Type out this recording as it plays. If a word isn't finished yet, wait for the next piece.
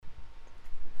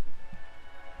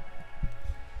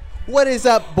What is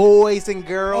up, boys and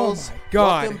girls? Oh my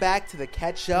God. Welcome back to the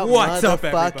Catch Up What's up,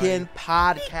 motherfucking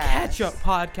everybody? podcast. Catch Up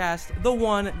Podcast, the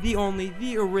one, the only,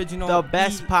 the original, The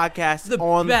best podcast the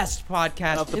on best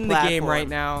podcast of the in the game platform. right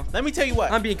now. Let me tell you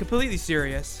what, I'm being completely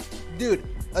serious. dude.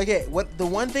 Okay, what the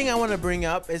one thing I want to bring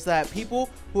up is that people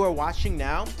who are watching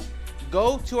now,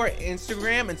 go to our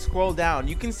Instagram and scroll down.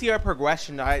 You can see our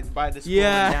progression by the scrolling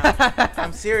Yeah. down.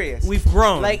 I'm serious. We've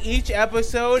grown. Like each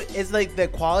episode is like the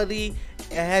quality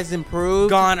has improved.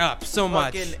 Gone up so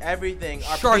much. Fucking everything.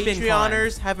 Our Sharp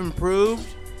Patreoners have improved.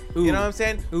 Ooh. You know what I'm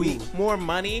saying? Ooh. We more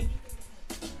money.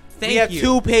 Thank we have you.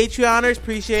 2 Patreoners.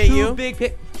 Appreciate Two you.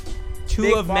 big two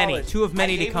Big of many. ballers. Two of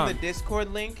many I to gave come. them the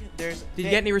Discord link. Did you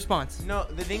get any response? No,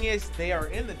 the thing is, they are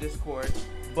in the Discord,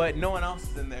 but no one else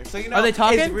is in there. So you know, Are they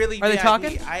talking? It's really Are they VIP.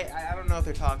 talking? I don't know if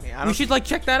they're talking. I We don't. should like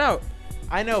check that out.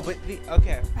 I know, but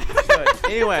okay. We should.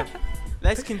 Anyway,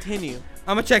 let's continue.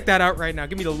 I'm gonna check that out right now.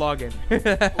 Give me the login.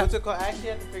 What's it called? I actually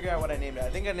have to figure out what I named it. I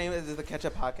think I named it the Catch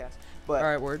Up Podcast. But All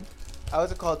right, word.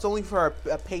 what's it called? It's only for our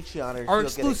Patreoners. Our You'll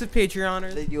exclusive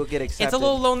Patreoners. That you'll get accepted. It's a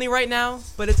little lonely right now,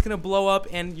 but it's gonna blow up,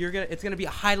 and it's gonna be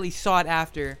highly sought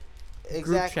after.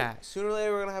 exactly. chat. Sooner or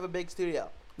later, we're gonna have a big studio.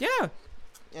 Yeah,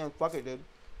 Yeah, fuck it, dude.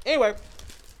 Anyway,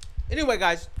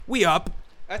 guys, we up.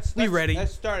 We ready.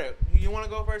 Let's start it. You want to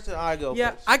go first, or I go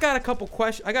Yeah, first? I got a couple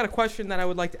questions. I got a question that I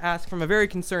would like to ask from a very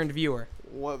concerned viewer.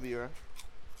 What viewer?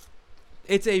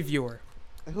 It's a viewer.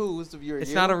 Who's the viewer? It's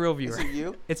You? not a real viewer. Is it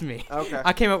you? It's me. Okay.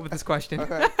 I came up with this question.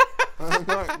 Okay.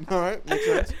 All right. Makes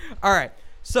sense. All right.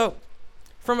 So,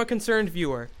 from a concerned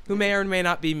viewer who may or may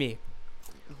not be me,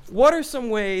 what are some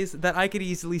ways that I could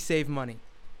easily save money?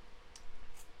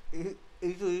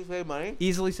 Easily save money.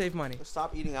 Easily save money.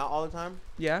 Stop eating out all the time.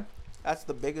 Yeah. That's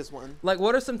the biggest one. Like,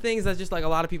 what are some things that just like a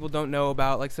lot of people don't know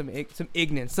about? Like some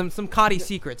ignorance, some Coddy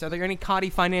secrets. Are there any Coddy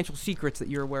financial secrets that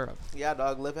you're aware of? Yeah,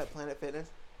 dog. Live at Planet Fitness.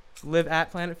 Live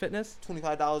at Planet Fitness.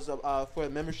 $25 for the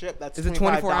membership. That's Is it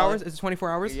 24 hours? Is it 24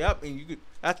 hours? Yep, and you could.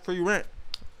 That's free rent.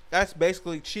 That's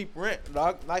basically cheap rent,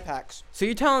 dog. Life hacks. So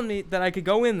you're telling me that I could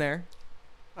go in there,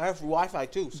 I have Wi-Fi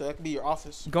too, so that could be your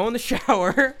office. go in the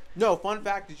shower. No, fun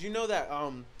fact. Did you know that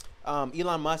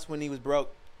Elon Musk, when he was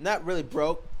broke, not really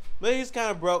broke, but he was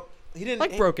kind of broke. He didn't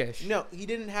Like broke-ish. No, he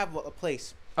didn't have a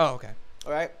place. Oh, okay.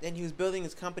 All right, and he was building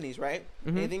his companies, right?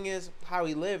 And the Mhm. thing is, how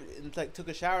he lived and like took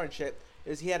a shower and shit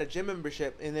is he had a gym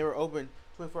membership and they were open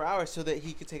 24 hours so that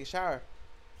he could take a shower.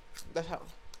 That's how.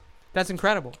 That's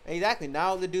incredible. Exactly.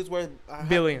 Now the dude's worth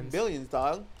Billions. billions,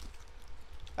 dog.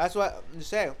 That's what I'm just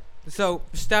saying. So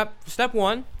step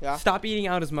one, Yeah. stop eating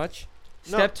out as much.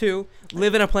 No. Step 2,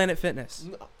 live in a Planet Fitness.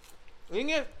 No. Thing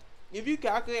is, if you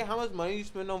calculate how much money you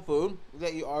spend on food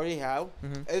that you already have,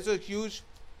 Mhm. it's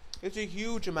a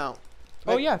huge amount.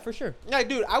 Oh Like, yeah, for sure. Like,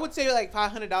 dude, I would say like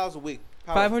 $500 a week.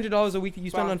 Probably. $500 a week that you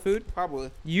spend on food.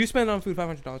 Probably. You spend on food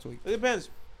 $500 a week. It depends.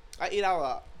 I eat out a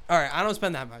lot. All right, I don't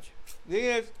spend that much. The thing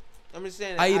is, I'm just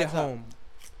saying. I it eat at adds up. home.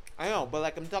 I know, but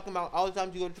like I'm talking about all the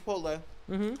times you go to Chipotle,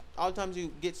 Mhm. all the times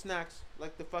you get snacks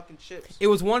like the fucking chips. It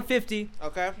was $150,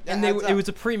 Okay. and it was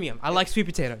a premium. I like sweet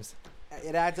potatoes.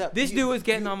 It adds up. This dude was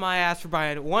getting on my ass for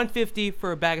buying $150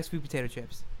 for a bag of sweet potato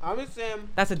chips. I'm just saying,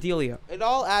 That's a dealio. it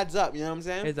all adds up. You know what I'm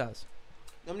saying? It does.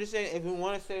 I'm just saying, if you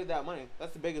want to save that money,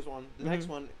 that's the biggest one. The next Mhm.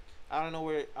 one, I don't know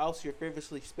where else you're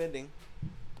frivolously spending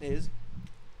is.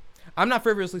 I'm not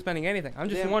frivolously spending anything. I'm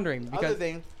just Then wondering Other because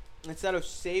thing, instead of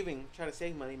trying to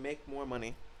save money, make more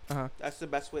money. uh-huh. That's the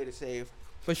best way to save.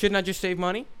 But shouldn't I just save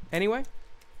money anyway?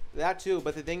 That too,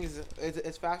 but the thing is,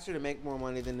 it's faster to make more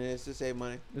money than it is to save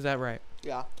money. Is that right?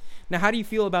 Yeah. Now, how do you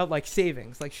feel about like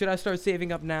savings? Like, should I start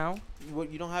saving up now?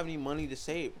 You don't have any money to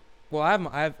save. Well, I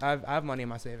have money in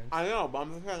my savings. I know, but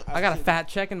I'm saying I got a fat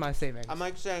check in my savings. I'm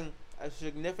like saying a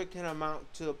significant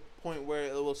amount to the point where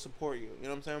it will support you. You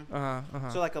know what I'm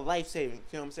saying? So like a life savings.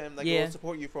 You know what I'm saying? Like it Yeah. will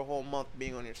support you for a whole month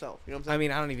being on yourself. You know what I'm I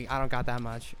saying? mean, I don't got that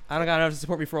much. I don't got enough to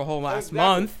support me for a whole last Exactly.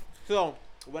 month. So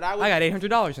what I would I got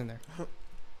 $800 in there.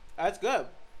 that's good.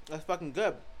 That's fucking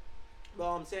good. But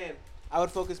all I'm saying, I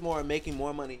would focus more on making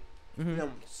more money Mhm.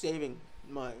 than saving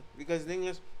money. Because the thing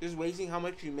is, just wasting how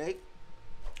much you make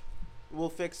will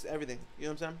fix everything. You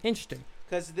know what I'm saying? Interesting.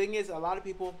 Because the thing is, a lot of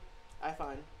people, I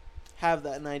find, have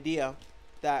an idea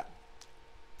that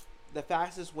the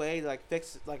fastest way to like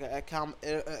fix like a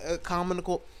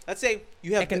economical, let's say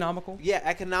you have Economical.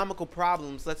 economical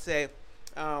problems. Let's say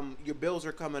your bills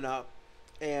are coming up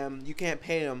and you can't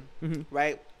pay them, Mhm.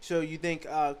 right? So you think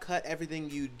cut everything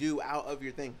you do out of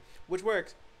your thing, which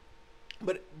works.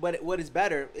 But what is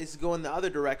better is go in the other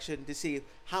direction to see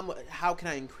how can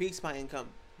I increase my income.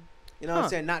 You know what I'm Huh.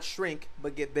 saying? Not shrink,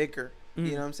 but get bigger. Mhm.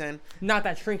 You know what I'm saying? Not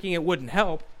that shrinking it wouldn't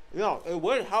help. No, it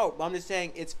would help. I'm just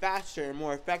saying it's faster and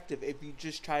more effective if you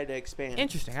just try to expand.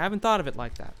 Interesting. I haven't thought of it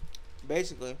like that.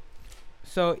 Basically.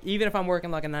 So even if I'm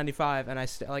working like a 9 to 5 and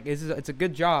it's a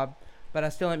good job, but I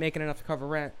still ain't making enough to cover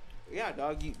rent. Yeah,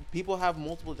 dog. People have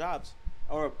multiple jobs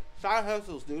or side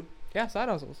hustles, dude. Yeah, side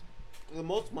hustles. The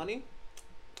most money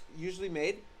usually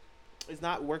made is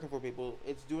not working for people.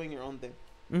 It's doing your own thing.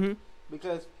 Mm-hmm.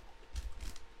 Because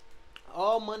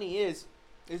all money is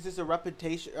just a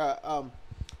reputation.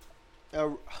 A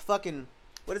fucking,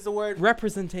 what is the word?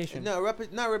 Representation. No,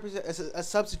 not represent. It's a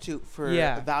substitute for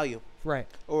value. Right.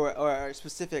 Or a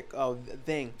specific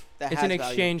thing that it's has an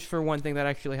value. exchange for one thing that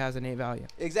actually has innate value.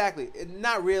 Exactly.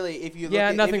 Not really. If you look Yeah,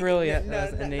 at, nothing if, really no,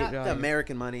 has innate not value. the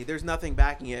American money. There's nothing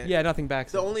backing it. Yeah, nothing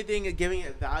backs The it. only thing giving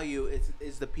it value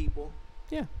is the people.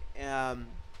 Yeah. that-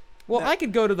 Well, I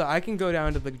can go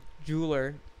down to the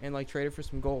jeweler and like trade it for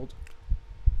some gold.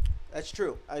 That's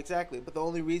true. Exactly. But the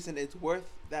only reason it's worth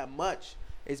that much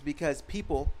is because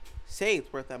people say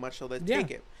it's worth that much, so they take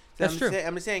it. So That's true.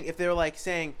 I'm just saying, if they're like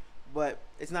saying, but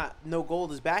it's not, no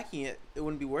gold is backing it, it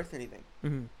wouldn't be worth anything.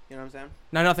 Mm-hmm. You know what I'm saying?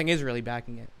 Now, nothing is really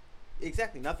backing it.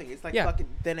 Exactly. Nothing. It's like Yeah. fucking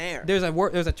thin air. There's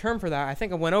a term for that. I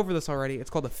think I went over this already. It's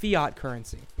called a fiat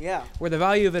currency, Yeah. where the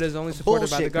value of it is only supported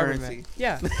by the Bullshit government. currency.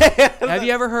 Yeah. Have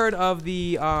you ever heard of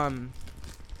the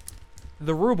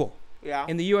ruble Yeah.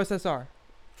 in the USSR?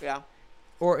 Yeah.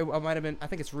 Or it might have been, I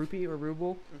think it's rupee or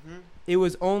ruble. Mm-hmm. It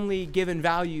was only given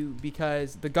value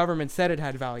because the government said it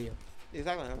had value.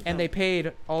 Exactly. And they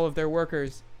paid all of their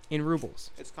workers in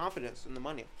rubles. It's confidence in the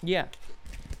money. Yeah.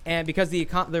 And because the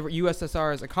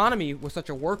USSR's economy was such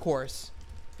a workhorse,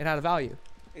 it had a value.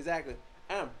 Exactly.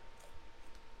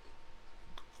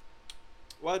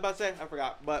 What I was about to say, I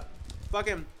forgot. But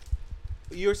fucking,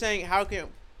 you were saying how can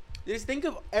just think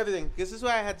of everything, because this is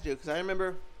what I had to do. Because I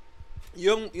remember,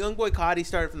 young boy Cody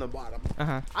started from the bottom.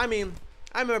 Uh-huh. I mean,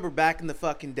 I remember back in the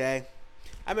fucking day.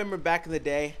 I remember back in the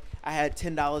day, I had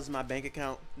 $10 in my bank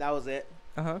account. That was it.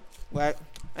 Uh-huh. Right.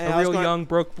 And A real young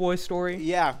broke boy story.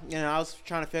 Yeah, I was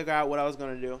trying to figure out what I was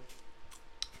gonna do.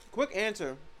 Quick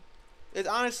answer is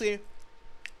honestly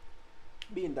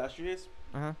be industrious.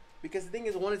 Uh-huh. Because the thing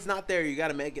is, when it's not there, you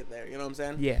gotta make it there. You know what I'm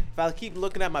saying? Yeah. If I keep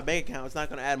looking at my bank account, it's not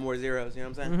gonna add more zeros. You know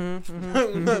what I'm saying?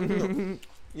 Mm-hmm, mm-hmm. You know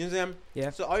what I'm saying? Yeah.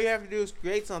 So all you have to do is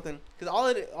create something, because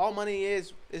all money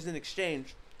is an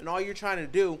exchange, and all you're trying to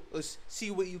do is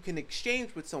see what you can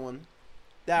exchange with someone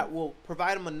that will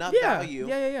provide them enough value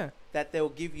that they'll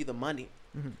give you the money.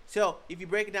 Mm-hmm. So if you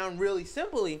break it down really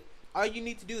simply, all you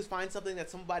need to do is find something that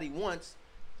somebody wants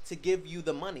to give you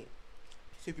the money.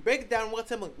 So if you break it down,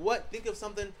 think of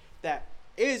something that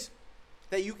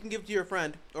you can give to your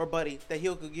friend or buddy that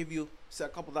he'll give you a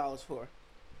couple dollars for.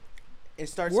 And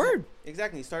start Word.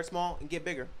 Exactly. Start small and get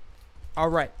bigger. All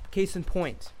right. Case in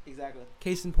point. Exactly.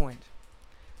 Case in point.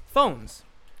 Phones.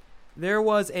 There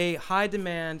was a high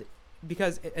demand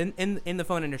because in the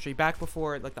phone industry, back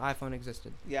before like the iPhone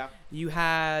existed, Yeah. you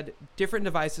had different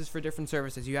devices for different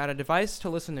services. You had a device to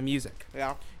listen to music.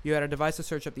 Yeah. You had a device to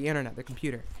search up the internet, the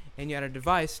computer. And you had a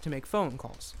device to make phone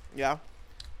calls. Yeah.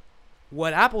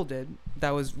 What Apple did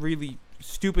that was really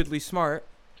stupidly smart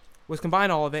was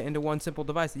combine all of it into one simple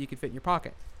device that you could fit in your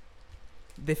pocket.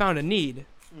 They found a need,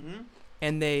 Mm-hmm.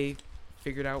 and they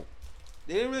figured out.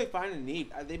 They didn't really find a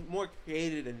need. They more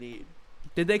created a need.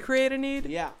 Did they create a need?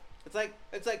 Yeah. It's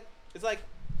like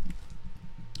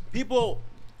people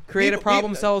Create a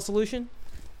problem, people- sell a solution?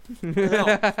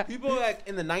 No, people like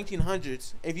in the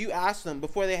 1900s, if you ask them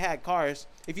before they had cars,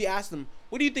 if you ask them,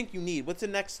 what do you think you need? What's the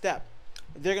next step?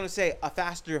 They're going to say a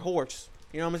faster horse.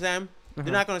 You know what I'm saying? Uh-huh.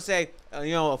 They're not going to say,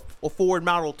 a Ford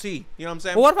Model T. You know what I'm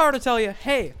saying? But what if I were to tell you,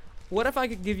 hey, what if I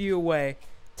could give you a way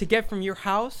to get from your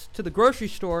house to the grocery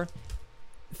store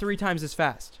 3 times as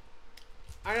fast?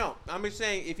 I know. I'm just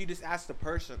saying, if you just ask the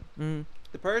person,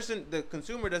 Mm-hmm. the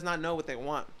consumer does not know what they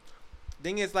want.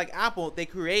 Thing is, like Apple, they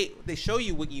show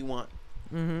you what you want.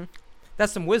 Mm-hmm.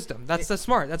 That's some wisdom. That's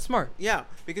smart. That's smart. Yeah,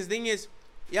 because the thing is,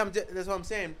 that's what I'm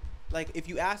saying. Like, if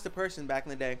you asked the person back in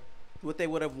the day what they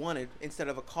would have wanted instead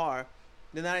of a car,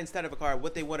 then not instead of a car,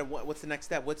 what they would have, what's the next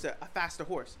step? What's a faster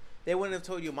horse? They wouldn't have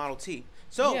told you a Model T.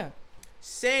 So, Yeah.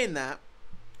 saying that,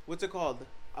 what's it called?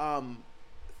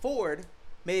 Ford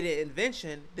made an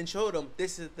invention, then showed them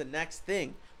this is the next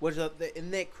thing.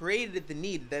 And they created the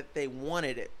need that they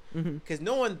wanted it. Mm-hmm. Because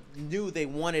no one knew they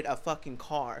wanted a fucking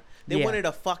car. They Yeah. wanted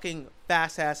a fucking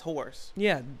fast-ass horse.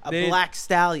 Yeah. A black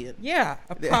stallion. Yeah,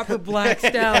 a proper black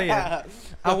stallion.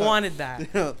 I wanted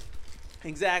that.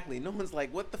 Exactly. No one's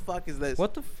like, what the fuck is this?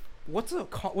 What's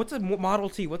a Model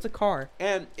T? What's a car?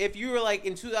 And if you were like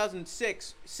in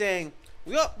 2006 saying,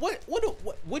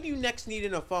 What do you next need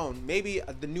in a phone? Maybe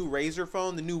the new Razer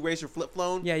phone, the new Razer flip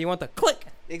phone. Yeah, you want the click.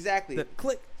 Exactly. The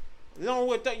click. No one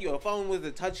would tell you a phone with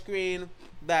a touchscreen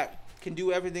that can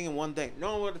do everything in one thing.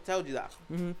 No one would have told you that.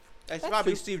 Mm-hmm. That's That's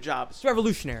probably true. Steve Jobs. It's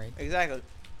revolutionary. Exactly.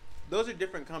 Those are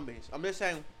different companies. I'm just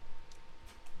saying.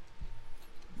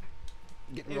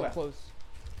 Getting Anyway. real close.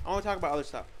 I want to talk about other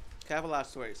stuff. I have a lot of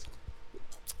stories.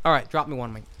 All right, drop me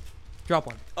one, Mike. Drop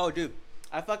one. Oh, dude.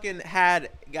 I fucking had,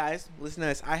 guys, listen to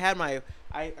this. I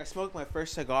smoked my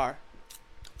first cigar.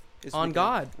 This On weekend.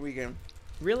 God. Weekend.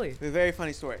 Really? A very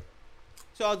funny story.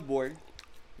 So I was bored.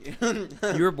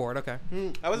 You were bored. Okay.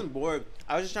 I wasn't bored.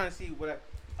 I was just trying to see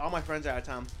all my friends are out of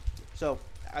town. So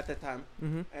at that time,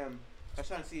 Mm-hmm. I was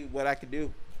trying to see what I could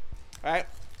do. All right.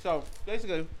 So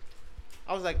basically,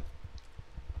 I was like,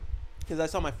 because I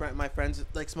saw my friends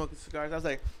like smoking cigars. I was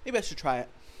like, maybe I should try it.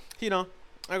 You know,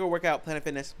 I go work out, Planet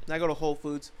Fitness. And I go to Whole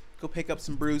Foods, go pick up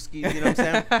some brewskis. You know what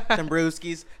I'm saying? Some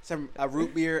brewskis, some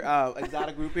root beer,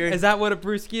 exotic root beer. Is that what a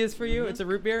brewski is for you? Mhm. It's a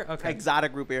root beer. Okay.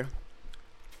 Exotic root beer.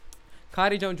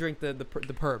 Cody don't drink the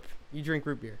perp. You drink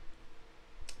root beer.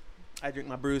 I drink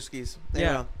my brewskis.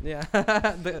 Yeah. Yeah.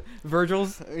 The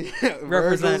Virgil's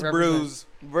Virgil's brews.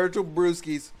 Virgil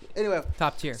brewskis. Anyway,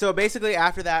 top tier. so basically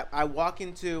after that, I walk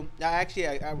into. I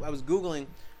was googling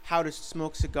how to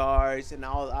smoke cigars and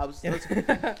all.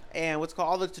 And what's called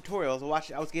all the tutorials.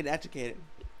 I was getting educated.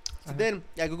 So then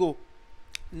I Google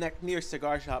near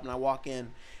cigar shop and I walk in,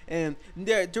 and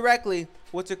there directly,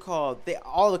 what's it called?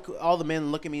 All the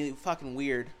men look at me fucking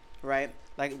weird, right?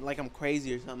 Like I'm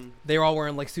crazy or something. They were all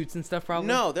wearing like suits and stuff, probably.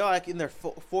 No, they're like in their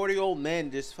 40-old men,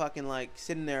 just fucking like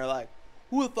sitting there like,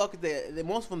 who the fuck is they?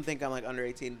 Most of them think I'm like under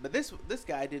 18, but this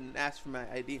guy didn't ask for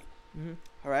my ID. Mm-hmm.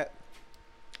 All right.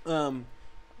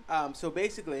 So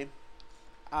basically,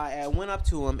 I went up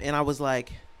to him and I was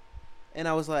like,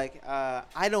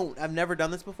 I've never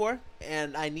done this before,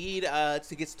 and I need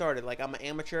to get started. Like, I'm an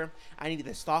amateur. I need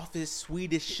the softest,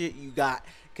 sweetest shit you got,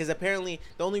 because apparently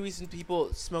the only reason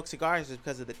people smoke cigars is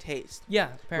because of the taste. Yeah.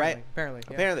 Apparently. Right? Apparently.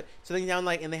 Yeah. Apparently. So then down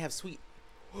like, and they have sweet.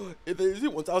 I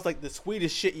was like, the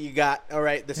sweetest shit you got. All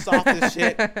right, the softest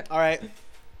shit. All right.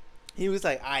 He was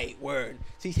like, "Aight, word."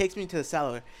 So he takes me to the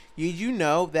cellar. You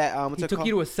know that He took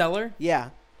you to a cellar. Yeah.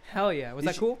 Hell yeah. Was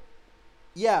that cool?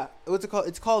 Yeah, what's it called?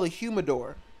 It's called a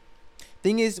humidor.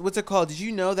 Thing is, what's it called? Did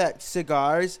you know that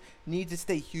cigars need to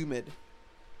stay humid?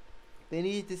 They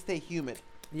need to stay humid.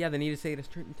 Yeah, they need to stay at a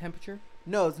certain temperature.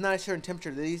 No, it's not a certain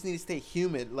temperature. They just need to stay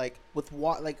humid, like with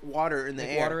water in the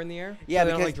Like air. water in the air. Yeah, so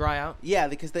they don't because- like dry out. Yeah,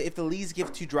 because if the leaves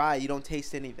get too dry, you don't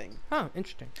taste anything. Huh.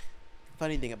 Interesting.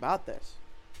 Funny thing about this.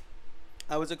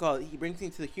 What's it called? He brings me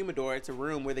to the humidor. It's a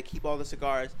room where they keep all the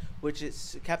cigars, which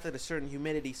is kept at a certain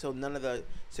humidity, so none of the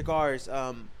cigars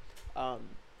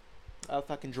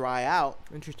fucking dry out.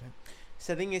 Interesting.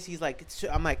 So the thing is, he's like,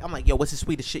 I'm like, yo, what's the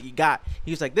sweetest shit you got?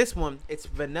 He was like, this one, it's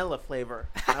vanilla flavor.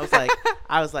 And I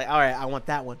was like, all right, I want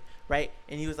that one, right?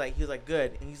 And he was like,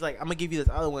 good. And he's like, I'm gonna give you this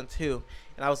other one too.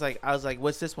 And I was like,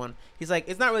 what's this one? He's like,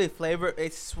 it's not really flavor.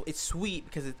 It's sweet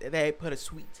because they put a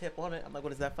sweet tip on it. I'm like, what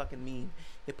does that fucking mean?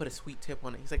 They put a sweet tip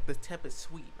on it. He's like, the tip is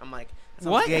sweet. I'm like, that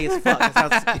sounds What? gay as fuck.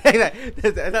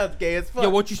 That sounds gay as fuck. Yo,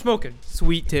 what you smoking?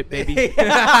 Sweet tip, baby.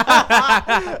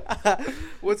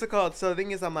 What's it called? So the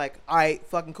thing is, I'm like, all right,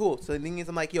 fucking cool. So the thing is,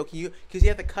 I'm like, yo, can you? Because you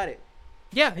have to cut it.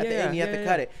 Yeah. At the end, you have to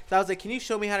cut it. So I was like, can you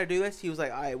show me how to do this? He was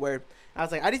like, all right, word. I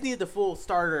was like, I just need the full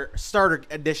starter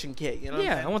edition kit. You know? What I'm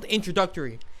Yeah, saying? I want the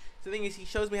introductory. So the thing is, he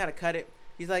shows me how to cut it.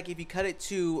 He's like, if you cut it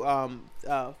too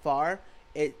far,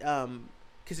 it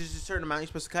because there's a certain amount you're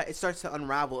supposed to cut, it starts to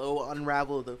unravel. It will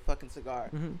unravel the fucking cigar.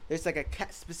 Mm-hmm. There's like a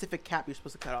specific cap you're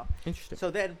supposed to cut off. Interesting.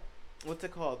 So then, what's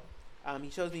it called? He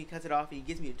shows me, he cuts it off, and he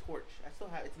gives me a torch. I still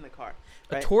have it's in the car.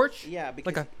 Right? A torch? Yeah,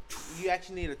 because Like you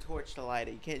actually need a torch to light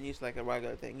it. You can't use like a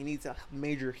regular thing. You need a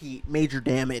major heat, major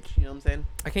damage. You know what I'm saying?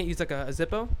 I can't use like a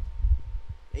Zippo?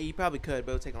 Yeah, you probably could,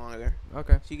 but it'll take longer.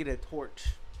 Okay. So you get a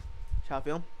torch. Shall I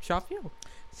feel? Shop you.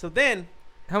 So then,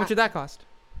 How much did that cost?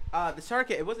 the starter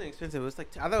kit, it wasn't expensive. It was like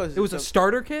I thought It was a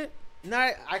starter kit? No,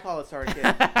 I call it starter kit.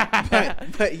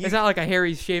 but It's not like a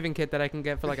Harry's shaving kit that I can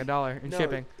get for like $1 in no,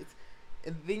 shipping.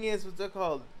 And the thing is, what's it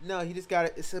called? No, he just got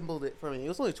it, assembled it for me. It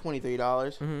was only $23,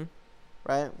 Mm-hmm.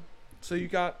 right? So you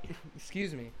got,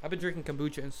 excuse me, I've been drinking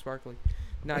kombucha and sparkly.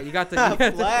 Nah, you got the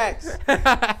Flex.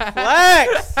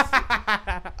 Flex.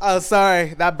 Oh,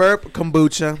 sorry, that burp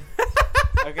kombucha.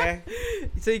 Okay.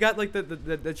 So you got like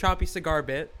the choppy cigar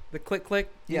bit, the click click.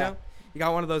 You Yeah. know, you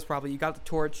got one of those probably. You got the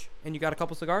torch, and you got a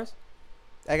couple cigars.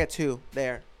 I got two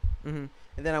there. Mm-hmm.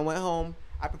 And then I went home.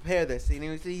 I prepare this. You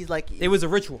know, he's like, It was a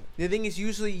ritual. the thing is,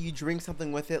 usually you drink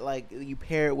something with it, like you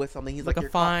pair it with something. He's Like a your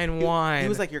fine wine. He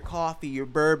was like your coffee, your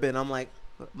bourbon. I'm like,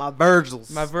 my Virgils.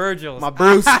 My Virgils. My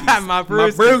brewskis. My My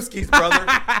brewskis. brewskis, brother.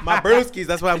 My brewskis.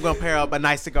 That's what I'm going to pair up a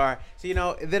nice cigar. So, you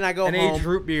know, then I go An home. aged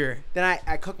root beer. Then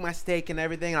I cook my steak and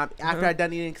everything. And after I'm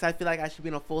done eating, because I feel like I should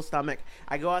be on a full stomach,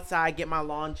 I go outside, get my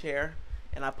lawn chair,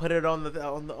 and I put it on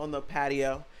the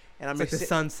patio. And I'm It's like the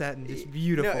sunset and just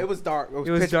beautiful. No, it was dark. It was,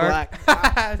 was pitch dark?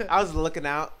 black. I was looking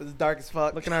out. It was dark as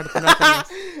fuck. Looking out for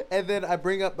nothingness. And then I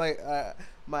bring up my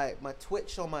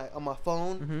Twitch on my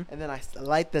phone, Mhm. and then I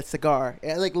light the cigar.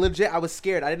 And like legit, I was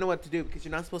scared. I didn't know what to do because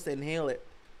you're not supposed to inhale it.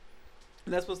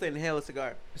 You're not supposed to inhale a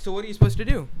cigar. So what are you supposed to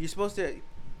do? You're supposed to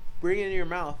bring it in your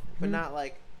mouth, but Mhm. not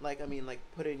like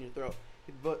put it in your throat.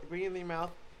 Bring it in your mouth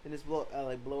and just blow it.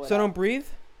 So out. don't breathe?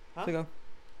 Huh? So go,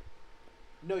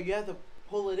 No, you have to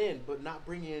pull it in, but not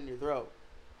bring it in your throat.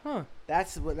 huh.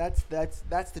 That's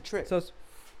the trick. So it's,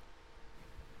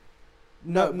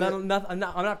 No, I'm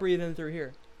not breathing in through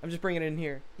here. I'm just bringing it in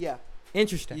here. yeah,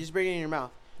 Interesting. you just bring it in your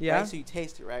mouth. Yeah. Right? So you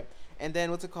taste it, right? And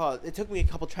then what's it called? It took me a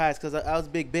couple tries because I was a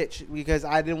big bitch because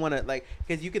I didn't want to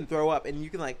because you can throw up and you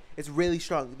can it's really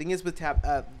strong. The thing is with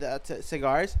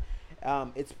cigars,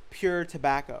 it's pure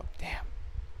tobacco. Damn.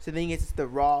 So the thing is, it's the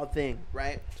raw thing,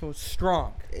 right? So it's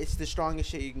strong. It's the strongest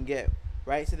shit you can get,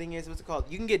 right? So the thing is, what's it called?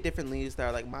 You can get different leaves that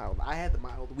are like mild. I had the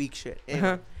mild, weak shit. Anyway,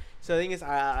 Uh-huh. So the thing is,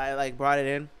 I like brought it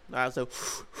in. I was like,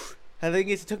 and the thing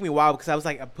is, it took me a while because I was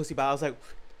like a pussy, but I was like,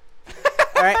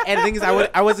 all right. And the thing is,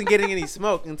 I wasn't getting any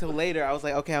smoke until later. I was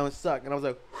like, okay, I was stuck, and I was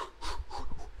like,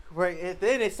 right. And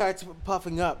then it starts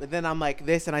puffing up, and then I'm like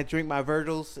this, and I drink my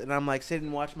Virgils, and I'm like sitting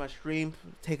and watching my stream,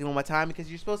 taking all my time because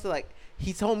you're supposed to like.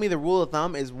 He told me the rule of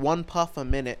thumb is 1 puff a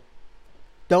minute.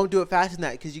 Don't do it faster than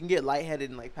that because you can get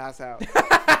lightheaded and like pass out.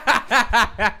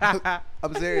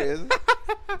 I'm serious.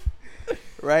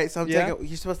 Right? So I'm taking.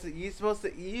 You're supposed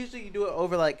to. Usually you do it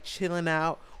over like chilling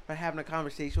out or having a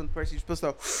conversation with the person. You're supposed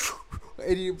to.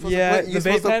 And you're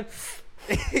supposed to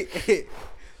The vape pen.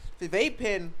 The vape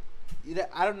pen.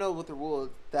 I don't know what the rule is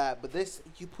that, but this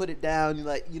you put it down. You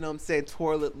like, you know what I'm saying,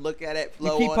 twirl it, look at it,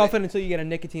 blow You keep on puffing it, until you get a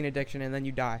nicotine addiction, and then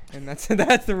you die. And that's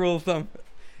that's the rule of thumb.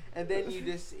 and then you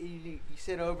just you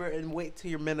sit over and wait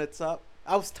till your minute's up.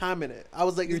 I was timing it. I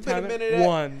was like, You're it's been a timing minute.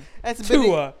 1, That's a 2,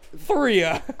 minute. 3.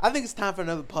 I think it's time for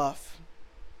another puff.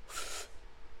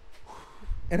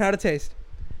 And how'd it taste?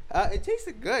 It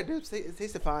tasted good, dude. It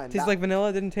tasted fine. Tastes like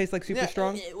vanilla. Didn't taste like super Yeah,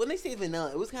 strong. When they say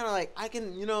vanilla, it was kind of like I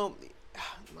can, I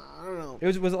don't know.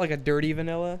 Was it like a dirty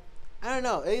vanilla? I don't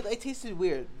know. It tasted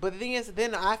weird. But the thing is,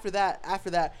 then after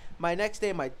that, my next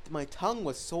day, my tongue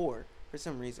was sore for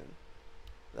some reason.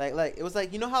 Like it was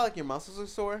like, you know how like your muscles are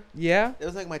sore? Yeah. It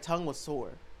was like my tongue was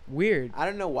sore. Weird. I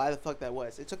don't know why the fuck that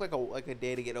was. It took like a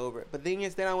day to get over it. But the thing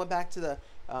is, then I went back to the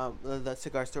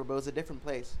cigar store, but it was a different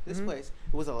place. This Mhm. place,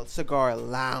 it was a cigar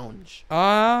lounge.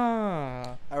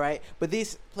 Ah. All right, but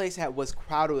this place was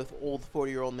crowded with old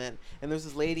 40-year-old men, and there was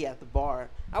this lady at the bar.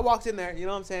 I walked in there, you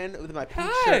know what I'm saying, with my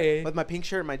pink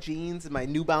shirt, my jeans, and my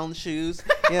New Balance shoes.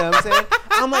 You know what I'm saying?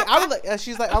 I'm like,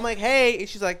 she's like, I'm like, hey, and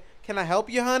she's like, can I help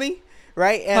you, honey?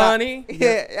 Right? And Honey?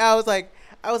 I was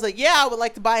like, yeah, I would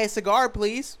like to buy a cigar,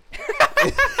 please.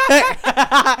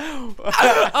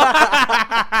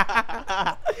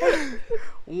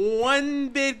 One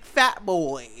big fat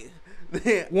boy.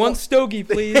 One stogie,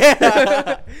 please.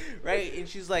 Right? And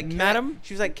she's like, Madam?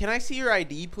 She was like, can I see your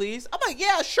ID, please? I'm like,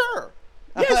 yeah, sure.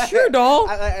 Yeah, sure, doll.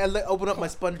 I open up my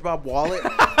SpongeBob wallet.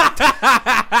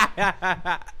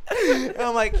 And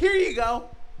I'm like, here you go.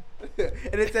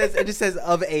 And it just says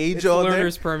of age It's on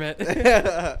learner's there.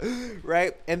 permit.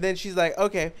 Right? And then she's like,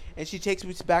 okay. And she takes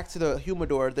me back to their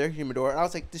humidor. And I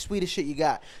was like, the sweetest shit you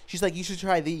got. She's like, you should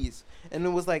try these. And it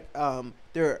was like,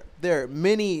 they're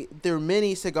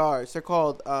mini cigars. They're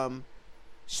called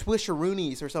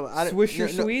Swisheroonies or something. Swisher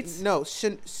Sweets? No,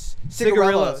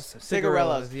 Cigarillos.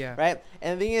 Cigarillos. Yeah. Right?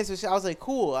 And the thing is, I was like,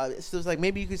 cool. So it was like,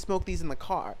 maybe you could smoke these in the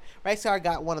car. Right? So I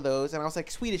got one of those, and I was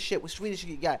like, sweetest shit. What sweetest shit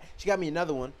you got? She got me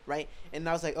another one. Right? And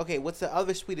I was like, okay, what's the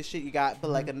other sweetest shit you got? But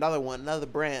like another one, another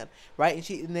brand. Right?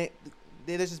 And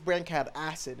there's this brand called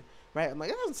Acid. Right? I'm like,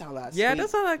 that doesn't sound that sweet. Yeah,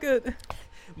 that's not that good.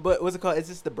 But what's it called? It's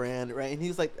just the brand, right? And he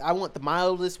was like, I want the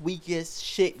mildest, weakest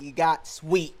shit you got,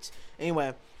 sweet.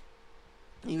 Anyway,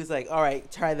 he was like, all right,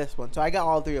 try this one. So I got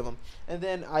all 3 of them. And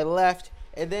then I left,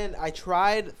 and then I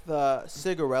tried the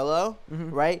Cigarillo,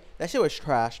 right? That shit was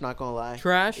trash, not gonna lie.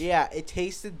 Trash? Yeah, it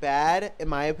tasted bad, in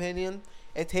my opinion.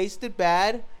 It tasted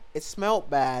bad. It smelled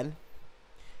bad.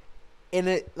 and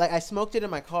it like I smoked it in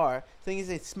my car. Thing is,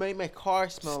 it made my car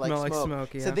smell like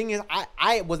smoke. Yeah. So the thing is,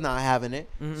 I was not having it.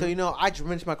 Mhm. So I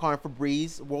rinsed my car in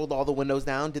Febreze, rolled all the windows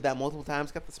down, did that multiple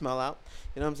times, got the smell out.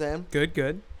 You know what I'm saying?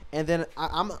 Good. And then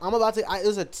I'm about to. It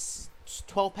was a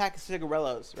 12-pack of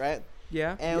cigarillos, right?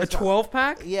 Yeah. And it A was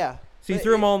 12-pack? Yeah. So you But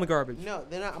threw them all in the garbage. No,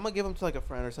 they're not. I'm gonna give them to like a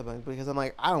friend or something because I'm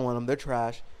like, I don't want them. They're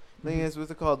trash. Thing is, what's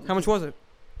it called? How much was it?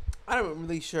 I'm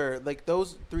really sure. Like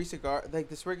those 3 cigar, like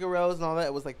the cigarillos and all that,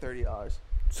 it was like $30.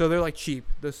 So they're like cheap.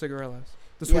 Those cigarillos.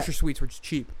 The Yeah. Swisher Sweets were just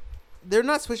cheap. They're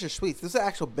not Swisher Sweets. This is an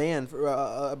actual band,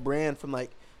 a brand from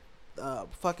like,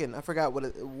 fucking, I forgot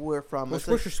where from. Well, It's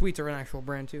like- Swisher Sweets are an actual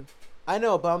brand too. I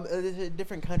know, but it's a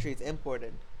different country. It's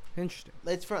imported. Interesting.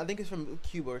 It's from, I think it's from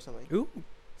Cuba or something. Ooh,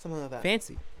 Something like that.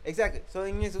 fancy. Exactly. So the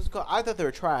thing is, it was called, I thought they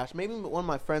were trash. Maybe one of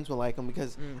my friends would like them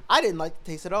because Mm. I didn't like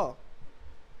the taste at all.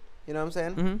 You know what I'm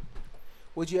saying? Mm-hmm.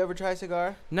 Would you ever try a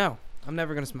cigar? No, I'm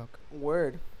never gonna smoke.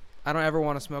 Word. I don't ever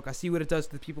want to smoke. I see what it does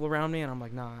to the people around me, and I'm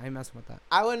like, nah, I ain't messing with that.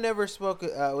 I would never smoke.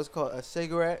 What's called a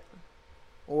cigarette,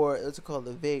 or what's it called,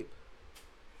 a vape.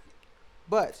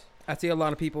 But I see a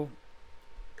lot of people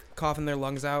coughing their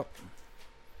lungs out,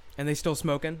 and they still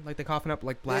smoking, like they coughing up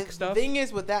like black stuff. The thing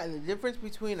is with that, the difference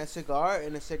between a cigar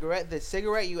and a cigarette, the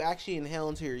cigarette you actually inhale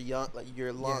into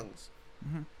your lungs,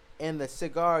 Mm-hmm. and the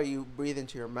cigar you breathe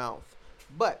into your mouth.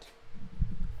 But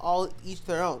each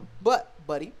their own. But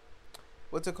buddy,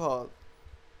 what's it called?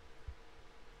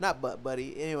 Not butt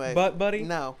buddy. Anyway. Butt buddy?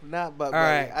 No, not butt All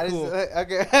buddy. right, cool.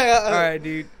 Okay. All right,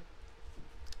 dude.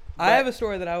 I But- have a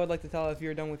story that I would like to tell if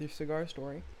you're done with your cigar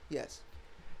story. Yes.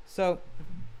 So,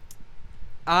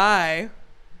 I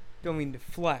don't mean to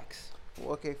flex.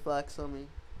 Okay, flex on me.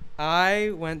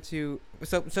 I went to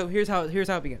so here's how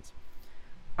it begins.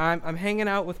 I'm hanging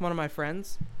out with one of my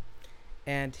friends,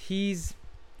 and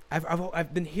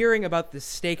I've been hearing about this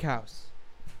steakhouse.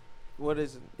 What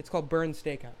is it? It's called Burns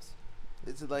Steakhouse.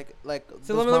 Is it like?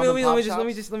 So those let mom and pop me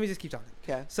shops? just keep talking.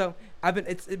 Okay. So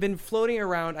it's been floating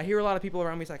around. I hear a lot of people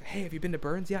around me. It's like, hey, have you been to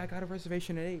Burns? Yeah, I got a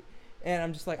reservation at 8. And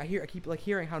I'm just like, I keep like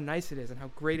hearing how nice it is and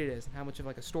how great it is and how much of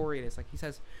like a story it is. Like he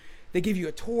says, they give you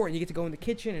a tour and you get to go in the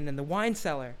kitchen and then the wine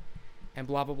cellar, and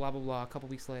blah blah blah blah blah. A couple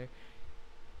weeks later,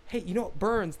 hey, you know what,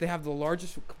 Burns? They have the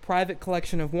largest private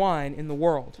collection of wine in the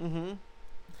world. Mm-hmm.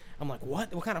 I'm like,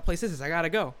 what? What kind of place is this? I gotta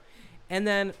go. And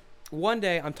then one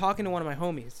day I'm talking to one of my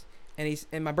homies,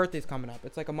 and my birthday's coming up.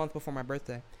 It's like a month before my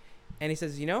birthday, and he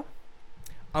says, you know,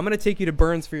 I'm gonna take you to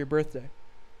Burns for your birthday.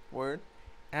 Word.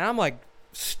 And I'm like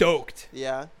stoked.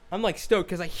 Yeah. I'm like stoked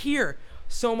because I hear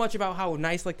so much about how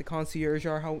nice like the concierge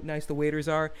are, how nice the waiters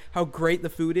are, how great the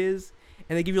food is,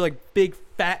 and they give you like big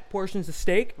fat portions of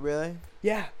steak. Really?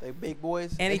 Yeah, Like big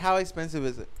boys. And And he- how expensive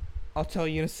is it? I'll tell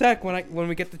you in a sec when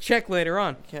we get the check later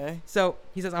on. Okay. So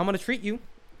he says, I'm gonna treat you,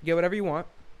 get whatever you want,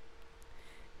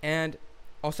 and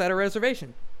I'll set a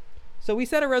reservation. So we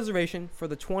set a reservation for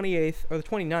the 28th or the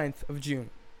 29th of June.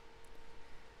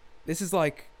 This is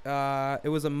like it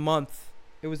was a month.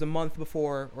 It was a month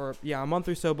before, or yeah, a month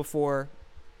or so before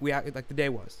like the day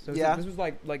was. So Yeah. this was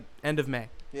like end of May,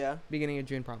 Yeah. beginning of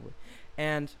June probably,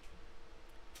 and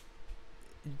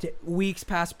weeks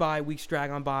pass by, weeks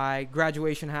drag on by.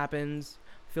 Graduation happens.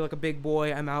 I feel like a big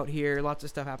boy. I'm out here. Lots of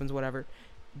stuff happens. Whatever.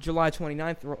 July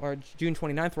 29th or June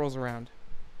 29th rolls around,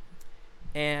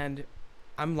 and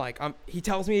I'm like, he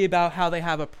tells me about how they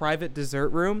have a private dessert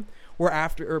room where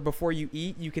after or before you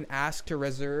eat, you can ask to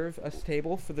reserve a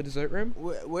table for the dessert room.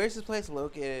 Where's this place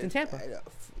located? It's in Tampa.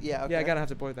 Yeah. Okay. Yeah, I gotta have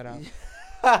to blur that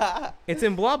out. It's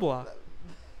in blah blah.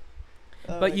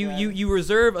 Oh But my you God.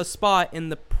 reserve a spot in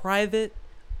the private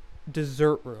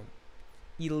dessert room.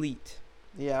 Elite.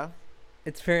 Yeah.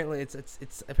 It's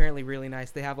apparently really nice.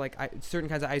 They have like certain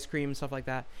kinds of ice cream and stuff like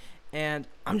that, and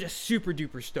I'm just super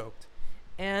duper stoked.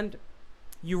 And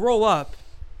you roll up,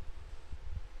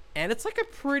 and it's like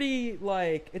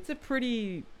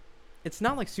it's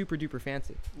not like super duper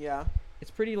fancy. Yeah. It's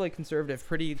pretty like conservative,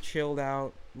 pretty chilled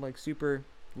out, like super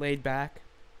laid back.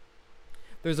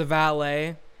 There's a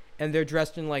valet, and they're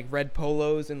dressed in like red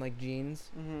polos and like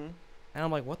jeans, Mm-hmm. and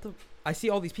I'm like, what the? I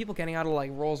see all these people getting out of like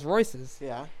Rolls Royces.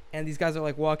 Yeah. And these guys are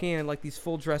like walking in like these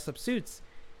full dress up suits.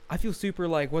 I feel super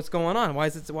like, what's going on? Why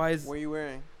is What are you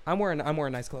wearing? I'm wearing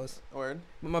nice clothes. Word.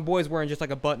 But my boy's wearing just like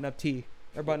a button up tee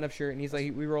or button up shirt, and he's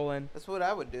like, we roll in. That's what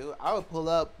I would do. I would pull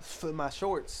up for my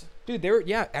shorts. Dude, there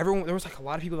was like a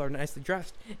lot of people that are nicely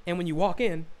dressed. And when you walk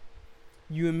in,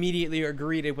 you immediately are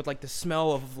greeted with like the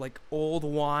smell of like old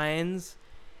wines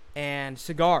and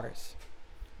cigars.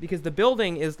 Because the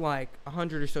building is like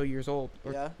 100 or so years old.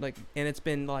 Or Yeah. Like, and it's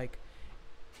been like,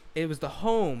 it was the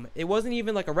home. It wasn't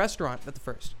even like a restaurant at the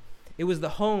first. It was the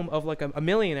home of like a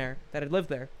millionaire that had lived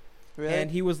there. Really?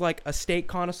 and he was like a steak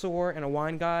connoisseur and a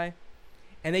wine guy,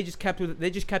 and they just kept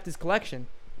his collection,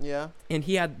 Yeah. and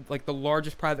he had like the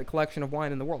largest private collection of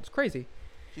wine in the world. It's crazy.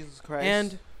 Jesus Christ.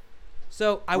 And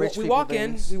so Rich we people walk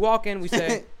things. in, we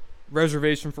say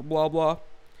reservation for blah blah.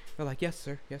 They're like, yes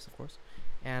sir, yes of course,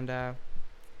 and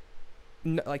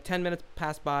like 10 minutes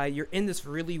pass by. You're in this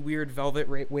really weird velvet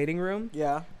waiting room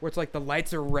Yeah. where it's like the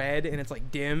lights are red and it's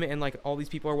like dim, and like all these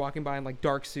people are walking by in like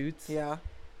dark suits. Yeah.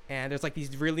 And there's like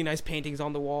these really nice paintings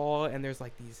on the wall, and there's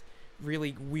like these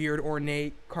really weird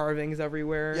ornate carvings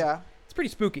everywhere. Yeah. It's pretty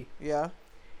spooky. Yeah.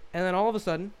 And then all of a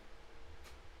sudden,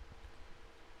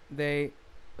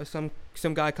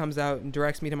 some guy comes out and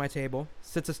directs me to my table,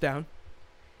 sits us down,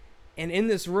 and in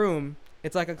this room,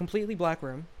 it's like a completely black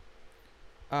room,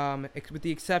 with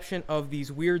the exception of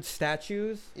these weird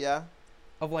statues Yeah.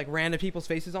 of like random people's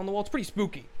faces on the wall. It's pretty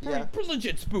spooky. Yeah. Pretty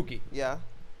legit spooky. Yeah.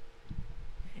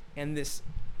 And this,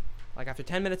 like after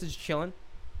 10 minutes of just chilling,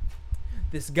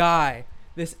 this guy,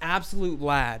 this absolute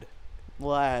lad,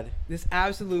 this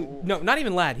absolute, Ooh. no, not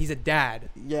even lad, he's a dad.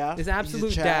 Yeah. This He's a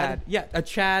absolute Chad? dad. Yeah, a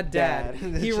Chad dad.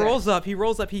 Dad. He Chad. rolls up, he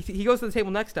goes to the table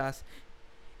next to us,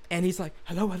 and he's like,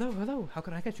 hello, how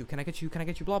can I get you? Can I get you,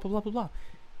 blah, blah, blah, blah, blah.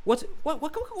 What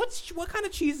kind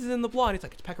of cheese is in the blah? And he's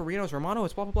like, it's Pecorino, it's Romano,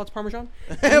 it's blah, blah, blah, it's Parmesan.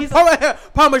 And he's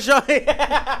like, Parmesan.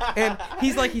 and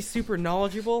he's super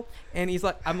knowledgeable, and he's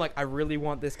like, I'm like, I really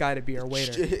want this guy to be our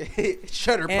waiter.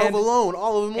 Cheddar, And- provolone,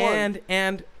 all of them one.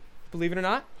 And believe it or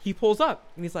not, he pulls up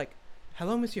and he's like,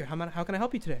 hello, monsieur, how can I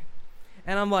help you today?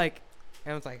 And I'm like,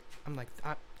 I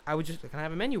would just, can I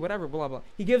have a menu, whatever, blah, blah.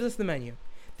 He gives us the menu,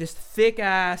 this thick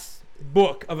ass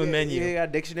book of a menu. You got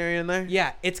a dictionary in there?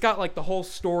 Yeah, it's got like the whole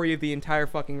story of the entire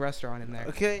fucking restaurant in there.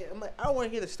 Okay, I'm like, I don't want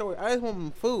to hear the story. I just want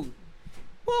some food.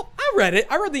 Well, I read it.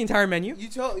 I read the entire menu. You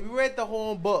read the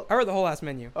whole book. I read the whole ass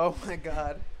menu. Oh my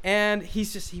god. And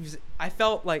I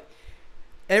felt like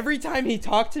every time he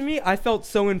talked to me, I felt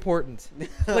so important.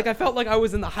 Like I felt like I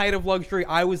was in the height of luxury.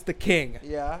 I was the king.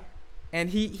 Yeah. And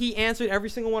he answered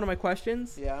every single one of my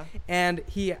questions. Yeah. And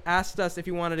he asked us if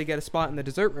he wanted to get a spot in the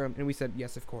dessert room, and we said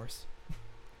yes, of course.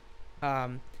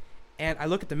 And I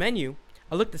look at the menu.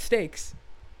 I look at the steaks.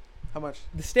 How much?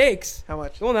 The steaks, How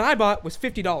much? the one that I bought was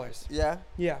 $50. Yeah.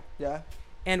 Yeah. Yeah.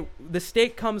 And the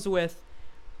steak comes with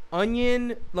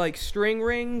onion, like string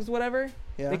rings, whatever.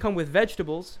 Yeah. They come with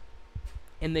vegetables,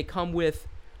 and they come with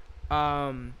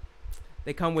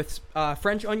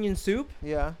French onion soup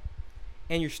Yeah.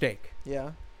 and your steak.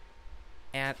 Yeah.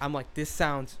 And I'm like, this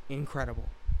sounds incredible.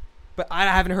 But I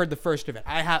haven't heard the first of it.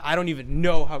 I don't even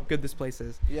know how good this place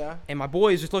is. Yeah. And my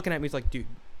boy is just looking at me. He's like, dude,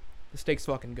 the steak's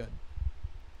fucking good.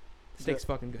 The steak's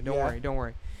fucking good. Don't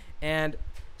worry. And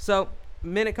so,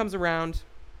 minute comes around.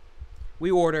 We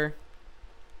order.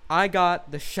 I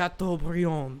got the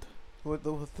Chateaubriand. What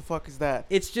the fuck is that?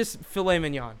 It's just filet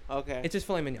mignon. Okay. It's just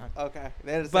filet mignon. Okay.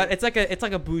 That is But it's like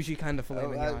a bougie kind of filet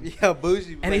mignon. yeah,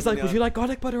 bougie. And he's like, filet would you mignon. like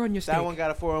garlic butter on your steak? That one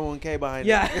got a 401k behind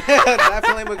Yeah. it. That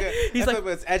filet mignon. He's That like-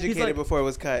 was educated like- before it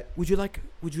was cut. Would you like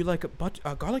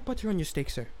garlic butter on your steak,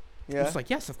 sir? Yeah. He's like,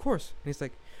 yes, of course. And he's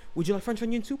like, would you like French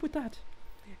onion soup with that?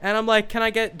 And I'm like, do I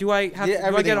get Yeah, all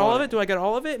everything of on it? it. Do I get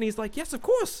all of it? And he's like, yes, of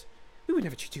course. We would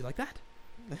never treat you like that.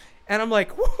 And I'm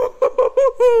like,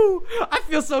 woo-hoo-hoo-hoo-hoo. I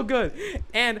feel so good.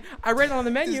 And I read on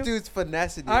the menu. This dude's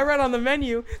finessing you. I read on the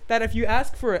menu that if you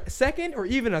ask for a second or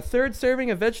even a third serving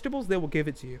of vegetables, they will give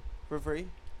it to you For free?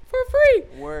 for free.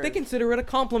 Word. They consider it a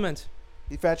compliment.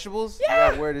 The vegetables?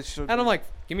 Yeah. Word is And I'm like,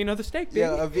 give me another steak, baby.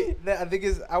 yeah, I think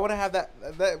I want to have that.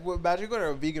 Imagine going to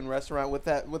a vegan restaurant with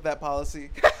that policy.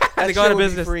 That They go out shit of would be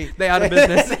business. free. They out of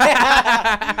business.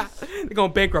 They're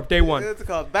going bankrupt day one. What's it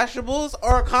called? Vegetables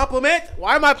or a compliment?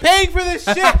 Why am I paying for this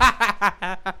shit?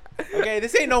 Okay,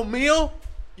 this ain't no meal.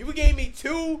 You gave me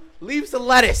 2 leaves of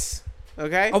lettuce.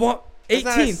 Okay. I want It's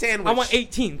not a 18. sandwich. I want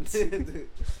 18.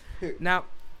 Now,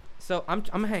 so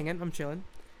I'm hanging, I'm chilling,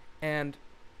 and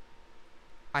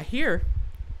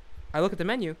I look at the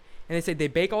menu, and they say they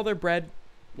bake all their bread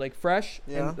like fresh,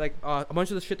 Yeah. and like a bunch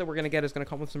of the shit that we're gonna get is gonna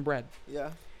come with some bread,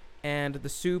 Yeah. and the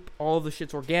soup, all of the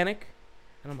shit's organic,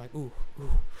 and I'm like, ooh.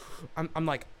 I'm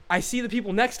like, I see the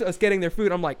people next to us getting their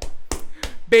food. I'm like,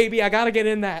 baby, I gotta get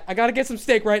in that. I gotta get some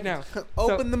steak right now.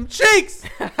 Open them cheeks.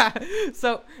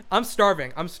 So I'm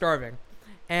starving,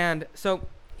 and so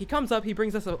he comes up, he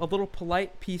brings us a little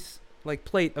polite piece, like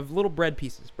plate of little bread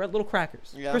pieces, little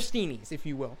crackers, Yeah. crostinis, if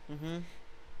you will. Mm-hmm.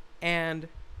 And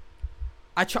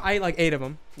I like 8 of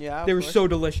them. Yeah. They of were course. so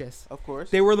delicious. Of course.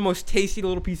 They were the most tasty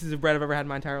little pieces of bread I've ever had in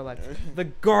my entire life. The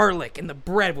garlic and the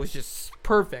bread was just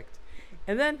perfect.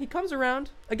 And then he comes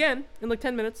around again in like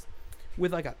 10 minutes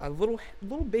with like a little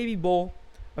baby bowl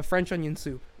of French onion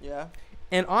soup. Yeah.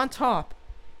 And on top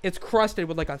It's crusted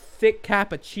with like a thick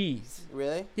cap of cheese.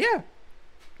 Really? Yeah.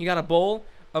 You got a bowl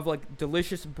of like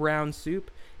delicious brown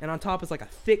soup, and on top is like a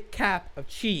thick cap of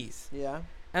cheese. Yeah.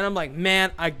 And I'm like,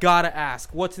 man, I gotta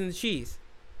ask, what's in the cheese?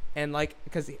 And like,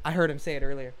 because I heard him say it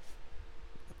earlier.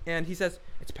 And he says,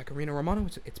 it's Pecorino Romano,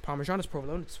 it's Parmesan, it's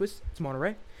Provolone, it's Swiss, it's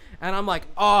Monterey. And I'm like,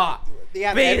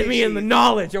 bathe me in the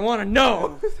knowledge. I want to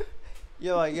know.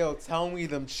 You're like, yo, tell me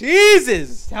them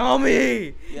cheeses. Tell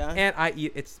me. Yeah. And I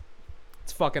eat it's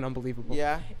fucking unbelievable.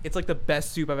 Yeah. It's like the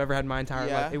best soup I've ever had in my entire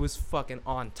Yeah. life. It was fucking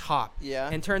on top. Yeah.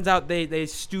 And turns out they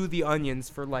stew the onions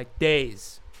for like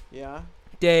days. Yeah.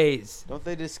 Days. Don't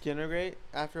they disintegrate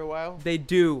after a while? They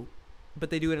do. But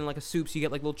they do it in like a soup, so you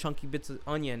get like little chunky bits of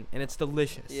onion, and it's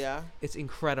delicious. Yeah. It's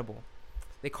incredible.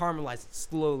 They caramelize it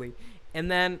slowly.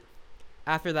 And then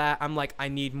after that, I'm like, I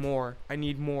need more. I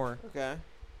need more. Okay.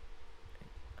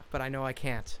 But I know I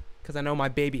can't, because I know my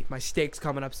steak's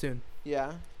coming up soon.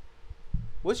 Yeah.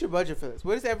 What's your budget for this?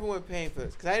 What is everyone paying for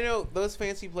this? Because I know those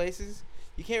fancy places,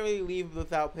 you can't really leave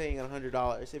without paying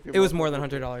 $100 if you're. It was more than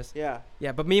 $100. Yeah.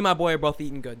 Yeah, but me and my boy are both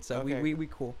eating good, so Okay. we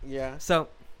cool. Yeah. So,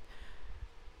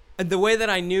 and the way that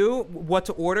I knew what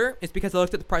to order is because I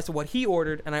looked at the price of what he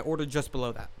ordered, and I ordered just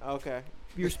below that. Okay.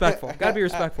 Be respectful. Gotta be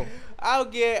respectful. I'll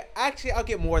get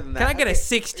more than that. Can I get a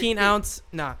 16 ounce?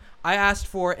 Nah, I asked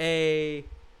for a.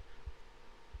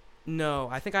 No,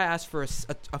 I think I asked for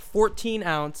a 14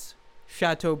 ounce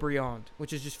Chateaubriand,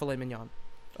 which is just filet mignon.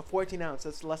 A 14 ounce?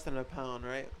 That's less than a pound,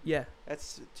 right? Yeah.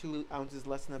 That's 2 ounces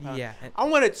less than a pound. Yeah. I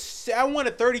want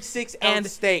a 36 And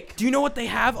ounce steak. Do you know what they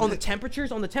have on the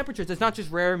temperatures? On the temperatures, it's not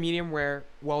just rare, medium rare,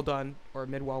 well done, or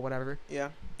mid-well, whatever. Yeah.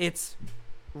 It's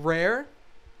rare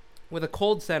with a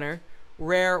cold center,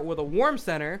 rare with a warm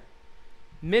center,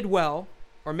 mid-well,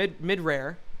 or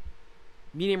mid-rare,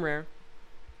 medium rare,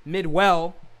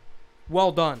 mid-well,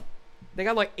 well done. They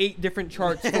got like 8 different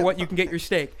charts for what you can get your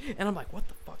steak. And I'm like, what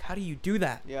the fuck? How do you do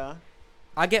that? Yeah.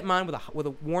 I get mine with a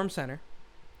warm center.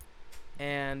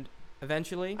 And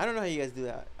eventually, I don't know how you guys do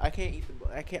that. I can't eat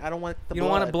I don't want the you blood.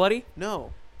 don't want it bloody?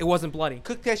 No. It wasn't bloody.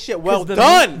 Cook that shit well 'Cause the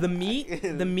done.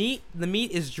 The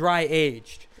meat is dry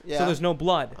aged. Yeah. So there's no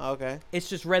blood. Okay. It's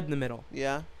just red in the middle.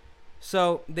 Yeah.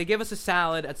 So they give us a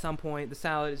salad at some point. The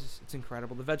salad it's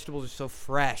incredible. The vegetables are so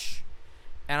fresh.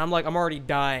 And I'm like, I'm already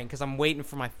dying because I'm waiting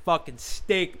for my fucking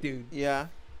steak, dude. Yeah.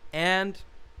 And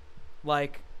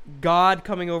like God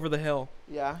coming over the hill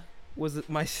Yeah. was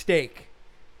my steak.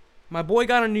 My boy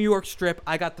got a New York strip.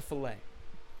 I got the filet.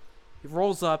 He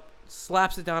rolls up,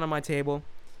 slaps it down on my table,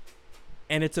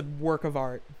 and it's a work of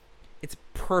art. It's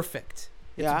perfect.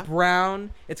 It's Yeah.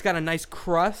 brown. It's got a nice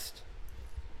crust.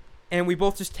 And we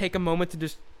both just take a moment to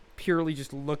just purely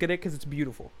just look at it because it's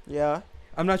beautiful. Yeah.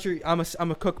 I'm not sure. I'm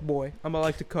a cook boy. I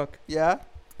like to cook. Yeah.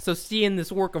 So seeing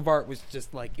this work of art was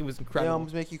just like, it was They incredible.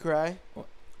 almost make you cry.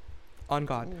 On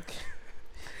God.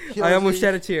 You I almost see-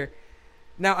 shed a tear.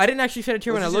 Now, I didn't actually shed a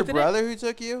tear when I Was looked this at your it. brother who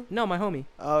took you? No, my homie.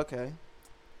 Oh, okay.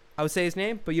 I would say his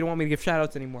name, but you don't want me to give shout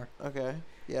outs anymore. Okay.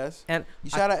 Yes. And You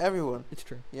shout out everyone. it's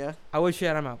true. Yeah. I would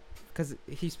shout him out because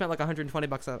he spent like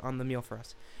 $120 on the meal for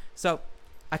us. So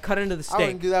I cut into the I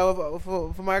wouldn't steak. do that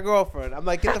for my girlfriend. I'm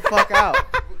like, get the fuck out.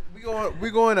 We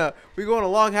going to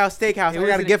Longhouse Steakhouse. It I got a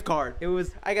wasn't- gift card. It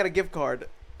was I got a gift card.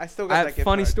 I still I got have that gift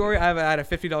funny card. story. I had a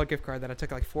 $50 gift card that I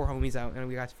took like 4 homies out and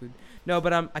we got food. No,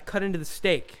 but I cut into the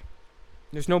steak.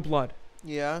 There's no blood.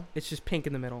 Yeah. It's just pink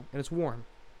in the middle and it's warm.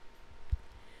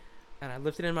 And I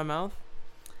lifted it in my mouth,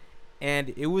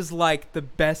 and it was like the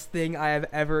best thing I have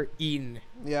ever eaten.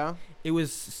 Yeah. It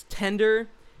was tender,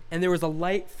 and there was a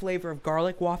light flavor of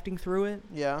garlic wafting through it.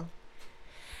 Yeah.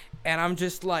 And I'm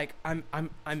just like, I'm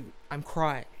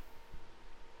crying,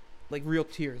 like real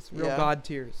tears, real Yeah. God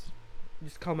tears,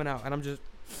 just coming out. And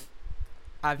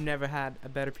I've never had a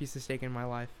better piece of steak in my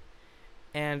life.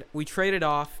 And we traded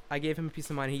off. I gave him a piece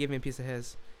of mine. He gave me a piece of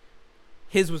his.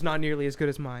 His was not nearly as good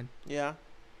as mine. Yeah.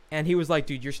 And he was like,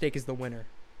 dude, your steak is the winner.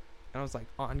 And I was like,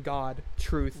 on God,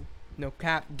 truth, no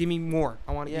cap, give me more.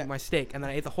 I want to Yeah. eat my steak. And then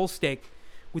I ate the whole steak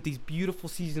with these beautiful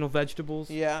seasonal vegetables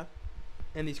Yeah.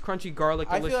 and these crunchy garlic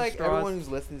I delicious feel like straws. everyone who's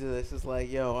listening to this is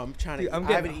like, yo, I'm trying to. Dude, I'm I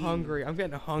getting haven't eaten. hungry. I'm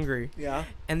getting hungry. Yeah.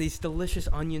 And these delicious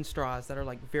onion straws that are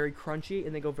like very crunchy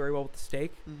and they go very well with the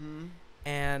steak. Mm-hmm.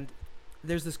 And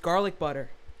there's this garlic butter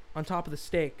on top of the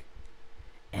steak.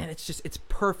 And it's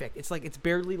perfect. It's like, it's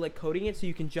barely like coating it so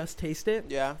you can just taste it.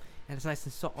 Yeah. And it's nice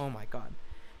and so, oh my God.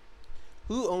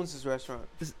 Who owns this restaurant?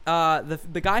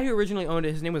 The guy who originally owned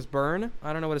it, his name was Byrne.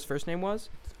 I don't know what his first name was.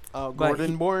 But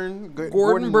Gordon Bourne.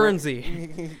 Gordon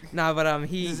Burnsy. Nah, but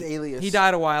This is alias. he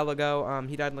died a while ago.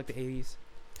 He died in like the 80s.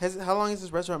 How long has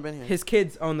this restaurant been here? His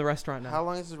kids own the restaurant now. How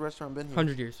long has this restaurant been here?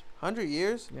 100 years. 100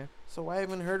 years? Yeah. So why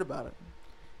haven't I heard about it?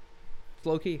 It's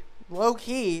low key. Low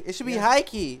key. It should be Yeah. high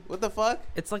key. What the fuck?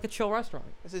 It's like a chill restaurant.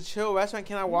 It's a chill restaurant.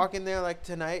 Can I walk in there like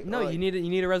tonight? No, Or, like, you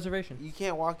need a reservation. You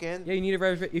can't walk in. Yeah, you need a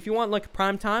reservation. If you want like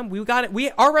prime time, we got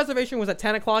it. Our reservation was at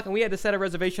 10 o'clock, and we had to set a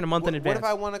reservation a month in What advance. if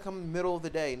I want to come middle of the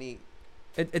day and eat?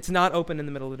 It's not open in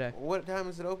the middle of the day. What time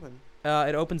is it open?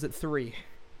 It opens at 3.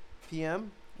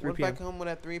 PM. 3 What p.m. if I come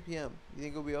at 3 PM? You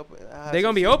think it'll be open? They're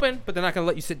gonna be open, but they're not gonna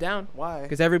let you sit down Why?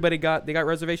 because everybody got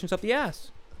reservations up the ass.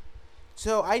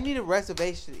 So I need a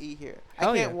reservation to eat here.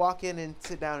 Hell I can't yeah. walk in and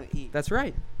sit down and eat. That's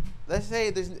right. Let's say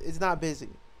it's not busy.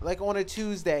 Like on a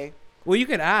Tuesday. Well, you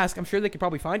could ask. I'm sure they could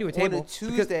probably find you a table. On a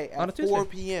Tuesday on a at Tuesday. 4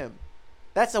 PM.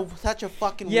 That's such a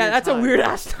fucking Yeah, weird that's time. a weird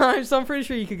ass time. So I'm pretty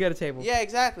sure you could get a table. Yeah,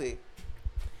 exactly.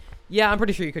 Yeah, I'm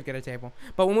pretty sure you could get a table.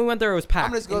 But when we went there, it was packed.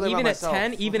 I'm just go And there by even myself.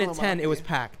 at 10, even I'm at 10, it was okay.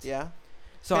 packed. Yeah.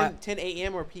 So 10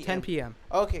 a.m. or PM? 10 p.m.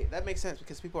 Okay, that makes sense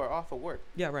because people are off of work.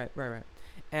 Yeah, right.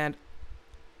 And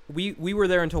we were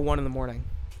there until 1 in the morning.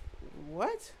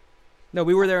 What? No,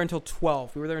 we were there until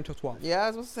 12. We were there until 12. Yeah, I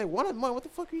was supposed to say 1 in the morning. What the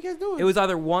fuck are you guys doing? It was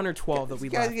either 1 or 12 that Did we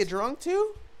you guys left. get drunk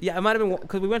too? Yeah, it might have been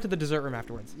because we went to the dessert room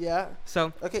afterwards. Yeah.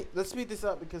 So, Okay, let's speed this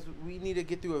up because we need to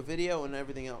get through a video and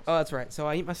everything else. oh, that's right. So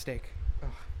I eat my steak. Ugh.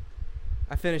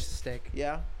 I finished the steak.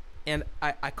 Yeah. And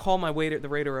I call the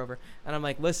waiter over, and I'm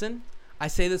like, listen, I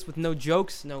say this with no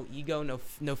jokes, no ego, no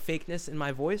fakeness in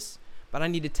my voice, but I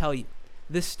need to tell you,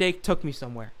 this steak took me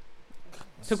somewhere.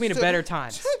 Took me to better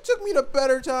times. Took me to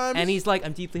better times. And he's like,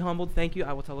 I'm deeply humbled. Thank you.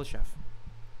 I will tell the chef.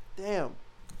 Damn.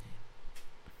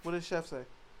 What did the chef say?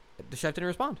 The chef didn't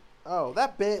respond. Oh,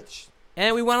 that bitch.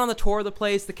 And we went on the tour of the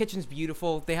place. The kitchen's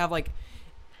beautiful. They have like,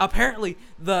 apparently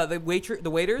the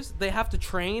waiters, they have to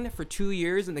train for 2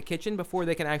 years in the kitchen before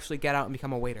they can actually get out and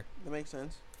become a waiter. That makes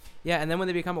sense. Yeah, and then when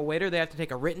they become a waiter, they have to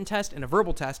take a written test and a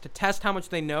verbal test to test how much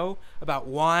they know about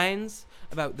wines,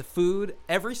 about the food,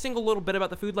 every single little bit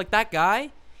about the food. Like that guy,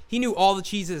 he knew all the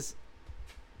cheeses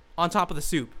on top of the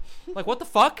soup. Like, what the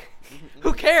fuck?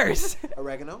 Who cares?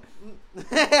 Oregano.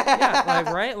 Yeah, like,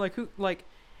 right? Like, who, like,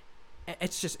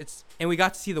 and we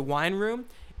got to see the wine room,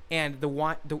 and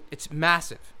it's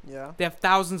massive. Yeah. They have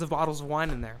thousands of bottles of wine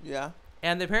in there. Yeah.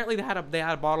 And apparently they had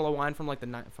a bottle of wine from like the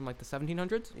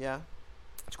 1700s. Yeah.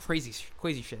 It's crazy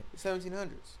shit. 1700s.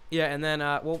 Yeah, and then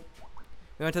we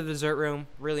went to the dessert room.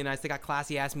 Really nice. They got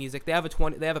classy ass music. They have a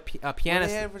pianist. What do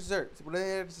they have for dessert? What do they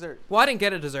have for dessert? Well, I didn't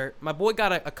get a dessert. My boy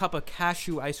got a cup of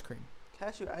cashew ice cream,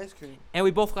 Cashew ice cream. and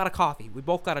we both got a coffee. We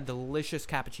both got a delicious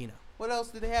cappuccino. What else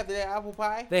did they have? Did they have apple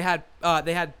pie? They had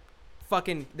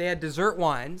dessert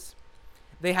wines.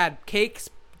 They had cakes,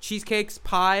 cheesecakes,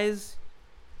 pies,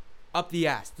 up the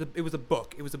ass. It was a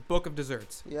book. It was a book of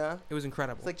desserts. Yeah. It was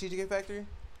incredible. It's like Cheesecake Factory?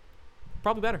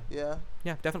 Probably better. Yeah.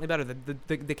 Yeah, definitely better.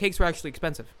 The cakes were actually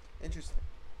expensive. Interesting.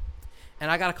 And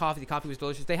I got a coffee. The coffee was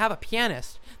delicious. They have a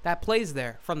pianist that plays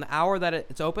there from the hour that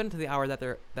it's open to the hour that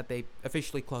they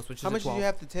officially close, which is How at much 12. did you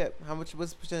have to tip? How much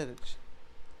was the percentage?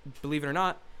 Believe it or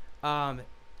not,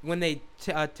 when they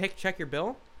check your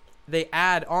bill, they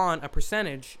add on a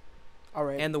percentage, All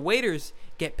right. and the waiters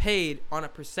get paid on a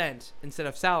percent instead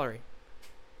of salary.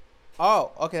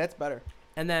 Oh, okay, that's better.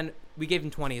 And then we gave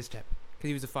him 20 as tip because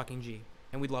he was a fucking G,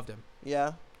 and we loved him.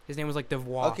 Yeah. His name was like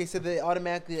Devois. Okay, so they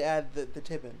automatically add the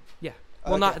tip in. Yeah.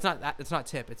 Well, Okay. it's not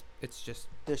tip. It's just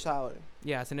Their salary.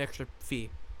 yeah, it's an extra fee,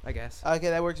 I guess.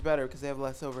 Okay, that works better because they have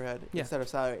less overhead Yeah. instead of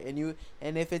salary.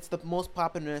 And if it's the most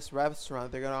popular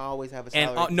restaurant, they're gonna always have a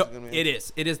And salary. no, It's gonna be-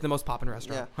 it is the most popular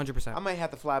restaurant, 100%. I might have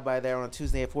to fly by there on a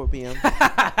Tuesday at 4 p.m.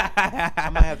 I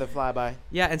might have to fly by.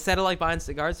 Yeah, instead of like buying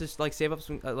cigars, just like save up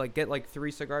some, like get like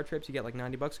 3 cigar trips. You get like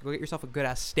 $90. Go get yourself a good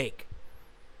ass steak.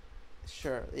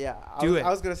 Sure. Yeah. Do I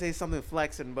was gonna say something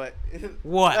flexing, but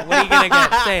What? What are you gonna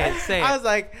get? Say it. Say I it.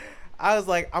 was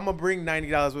like, I'm gonna bring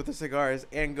 $90 worth of cigars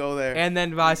and go there. And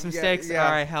then buy some Yeah, steaks. yeah.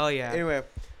 All right, hell yeah. Anyway,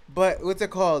 but what's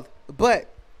it called? But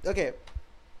okay,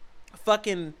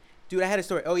 fucking dude, I had a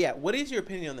story. Oh yeah, what is your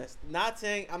opinion on this? Not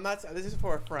saying I'm not. This is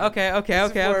for a friend. Okay. This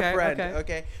is for a friend, Okay.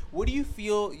 Okay. What do you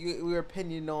feel? Your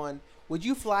opinion on? Would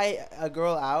you fly a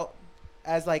girl out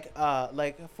as like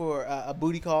for a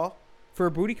booty call? For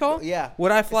a booty call? Yeah.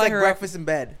 Would I It's fly like her? breakfast in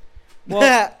bed.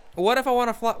 Well, what if I want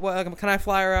to fly? Can I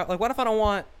fly her out? Like, what if I don't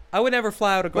want? I would never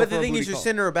fly out a girl But for the a thing booty is, you're call.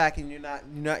 sending her back,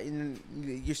 and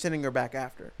you're sending her back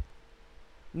after.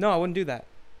 No, I wouldn't do that.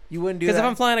 You wouldn't do that. Because if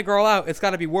I'm flying a girl out, it's got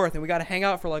to be worth, and we got to hang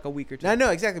out for like a week or two. No, no,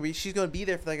 exactly. But she's gonna be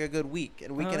there for like a good week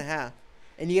and a week Uh-huh. and a half,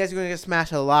 and you guys are gonna get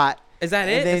smashed a lot. Is that And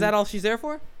it? Is then- that all she's there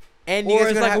for? And you Or guys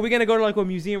is are gonna like, have, are we gonna go to like a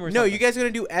museum or no, something? you guys are gonna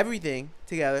do everything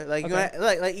together. Like you're Okay.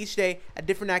 gonna, like each day a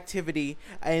different activity,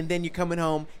 and then you're coming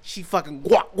home. She fucking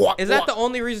guap guap. Is that the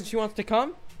only reason she wants to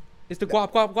come? Is to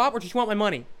guap guap guap, or does she want my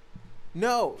money?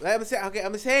 No, I'm saying. Okay,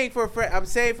 I'm saying for a friend. I'm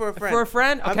saying for a friend. For a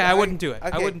friend? Okay, I wouldn't do it.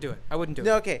 okay. I wouldn't do it. I wouldn't do it.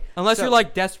 No, okay. Unless so- you're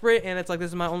like desperate and it's like this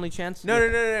is my only chance. No,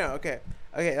 yeah. no. Okay.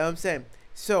 I'm saying.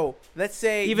 So let's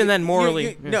say. Even then,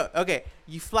 morally, yeah. No. Okay.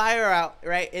 You fly her out,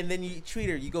 right, and then you treat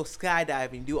her. You go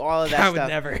skydiving, do all of that I stuff. would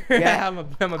never. Yeah. I'm a I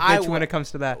bitch when would- it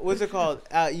comes to that. What's it called?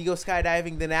 You go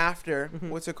skydiving. Then after, Mhm.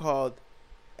 what's it called?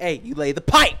 Hey, you lay the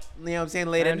pipe. You know what I'm saying?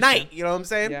 Late I at night. understand. You know what I'm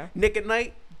saying? Yeah. Nick at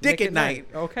night. Dick Nick at night.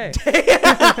 Okay.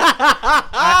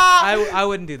 I, I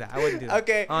wouldn't do that. I wouldn't do that.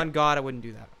 Okay. On God, I wouldn't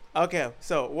do that. Okay.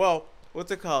 So, well,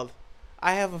 what's it called?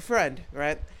 I have a friend,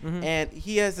 right? Mhm. And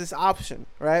he has this option,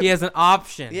 right? He has an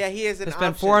option. Yeah, he has an To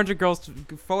spend option.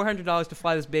 $400 to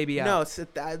fly this baby out. No, it's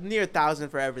near 1,000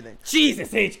 for everything,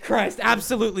 Jesus H Christ!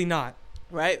 Absolutely not.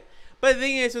 right? But the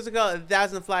thing is, what's it called?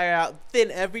 1,000 flyer out,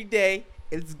 thin every day.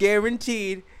 It's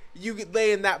guaranteed. You could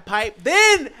lay in that pipe.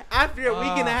 Then after a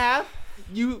week and a half,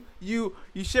 you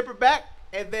ship her back,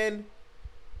 and then,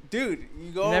 dude,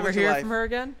 you go Never over to hear life. from her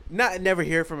again. Never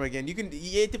hear from her again. You can.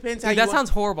 It depends how Dude, you that want. sounds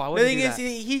horrible. I The wouldn't thing do is, that.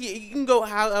 you can go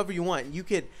however you want. You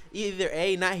could either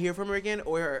not hear from her again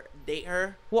or date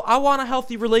her. Well, I want a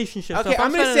healthy relationship. so Okay, if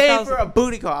I'm gonna spending say 1,000 for a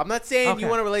booty call. I'm not saying Okay. you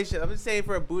want a relationship. I'm just saying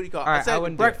for a booty call. All right, I said I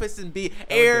wouldn't do breakfast and be wouldn't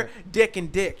air, do dick,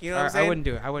 and dick. You know what I'm Alright, saying? I wouldn't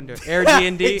do it. I wouldn't do it. Air D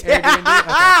and D. Air D and D.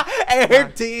 Okay. Air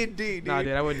Nah. D and D, dude. No,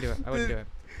 dude, I wouldn't do it. I wouldn't do it.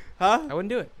 Huh? I wouldn't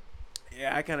do it.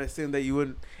 Yeah, I kind of assumed that you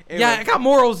wouldn't. Anyway, Yeah, I got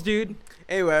morals, dude.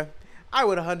 Anyway, I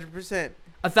would 100%.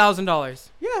 $1,000.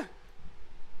 Yeah,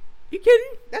 You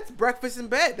kidding? that's breakfast in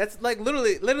bed. That's like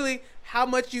literally how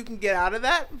much you can get out of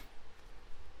that.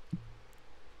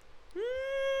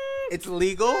 It's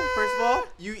legal, first of all.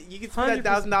 You can spend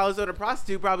 100%. $1,000 on a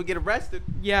prostitute, probably get arrested.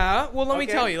 Yeah. Well, let me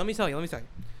Okay. tell you. Let me tell you.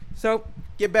 So,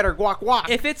 Get better guac.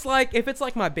 if it's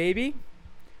like my baby,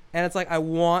 and it's like I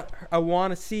want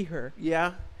to see her,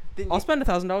 Yeah. Then I'll spend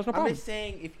 $1,000. No I'm problem. just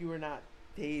saying if you were not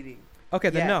dating. Okay,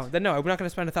 then no. Yes. Then no. We're not gonna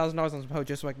spend $1,000 on some hoe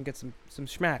just so I can get some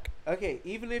schmack. Okay,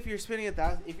 even if you're spending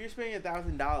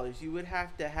 $1,000, you would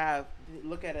have to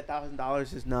look at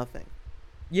 $1,000 as nothing.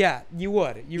 Yeah, you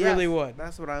would. You Yes, really would.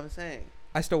 That's what I'm saying.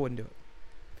 I still wouldn't do it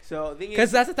So the thing because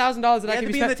is, that's $1,000 that you I have can to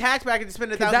be be in the spent. tax bracket to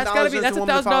spend $1,000. That's gotta be. That's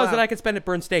 $1,000 that I I could spend at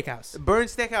Burn Steakhouse. Burn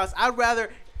Steakhouse. I would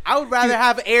rather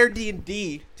have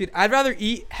Airbnb. Dude, I'd rather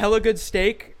eat hella good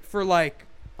steak for like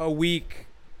a week.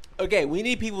 Okay, we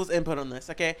need people's input on this.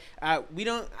 Okay, we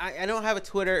don't. I don't have a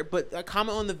Twitter, but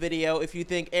comment on the video if you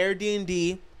think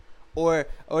Airbnb or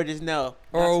just no.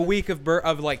 Or That's a what- week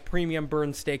of like premium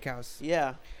Burn Steakhouse.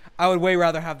 Yeah, I would way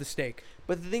rather have the steak.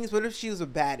 but the thing is, what if she was a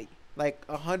baddie? Like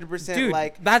 100%. Dude,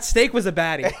 Like that steak was a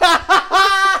baddie.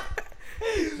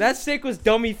 That steak was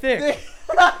dummy thick.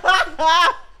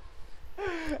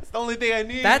 that's the only thing I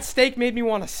need. That steak made me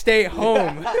want to stay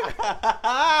home.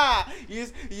 you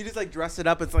just like dress it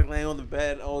up. It's like laying on the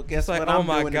bed. Oh, guess It's like, what oh I'm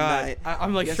my doing god. tonight?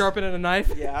 I'm like Yes. sharpening a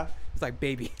knife. Yeah. It's like,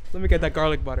 baby, let me get that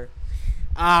garlic butter.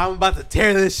 I'm about to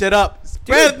tear this shit up.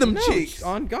 Spread them no, cheeks.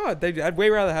 On God, I'd way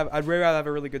rather have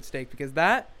a really good steak because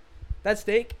that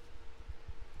steak,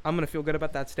 I'm gonna feel good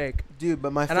about that steak, Dude,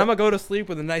 but my and I'm gonna go to sleep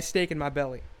with a nice steak in my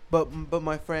belly. but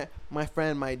my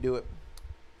friend might do it.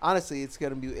 Honestly, it's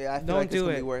gonna be. I feel Don't like it's do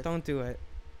gonna it. be worth. Don't do it.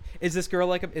 Is this girl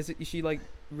like? Is she like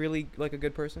really like a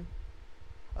good person?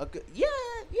 Yeah.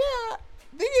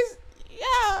 Thing is,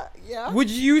 yeah. Would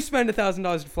you spend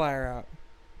 $1,000 to fly her out?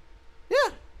 Yeah.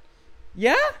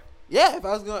 Yeah. Yeah. If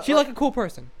I was going, She like a cool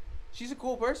person. she's a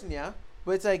cool person, yeah.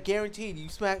 But it's like guaranteed. You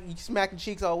smacking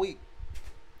cheeks all week.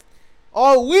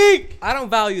 All week. I don't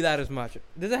value that as much.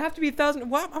 Does it have to be 1,000?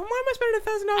 Why am I spending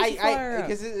 $1,000 to fly her out?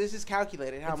 Because this is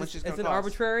calculated how much it's gonna Is it cost.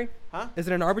 arbitrary? Huh? Is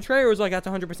it an arbitrary or is it like that's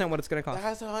 100% what it's gonna cost?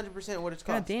 That's 100% what it's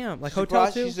God cost. damn, like She's hotel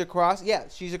across, too. She's across. Yeah,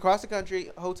 she's across the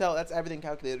country. Hotel. That's everything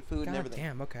calculated. Food and God everything.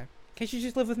 damn. Okay. Can't she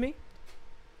just live with me?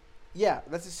 Yeah,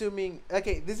 that's assuming.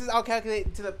 Okay, this is all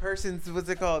calculated to the person's. What's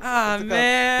it called? Ah What's it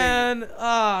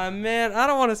called? man. I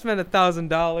don't want to spend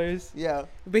 $1,000. Thing. Yeah,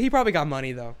 But he probably got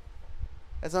money though.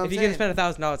 that's what I'm If you saying. can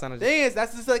spend $1,000 on a Thing is,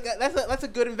 that's just like that's a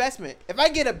good investment. If I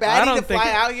get a I baddie don't to think fly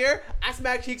it- out here, I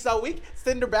smack cheeks all week,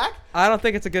 send her back. I don't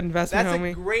think it's a good investment, That's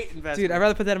homie. a great investment. Dude, I'd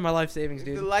rather put that in my life savings,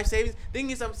 the dude. life savings. Thing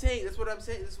is, I'm saying that's what I'm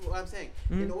saying. This is what I'm saying.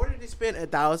 In Mhm. order to spend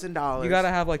 $1,000, You gotta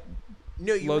have like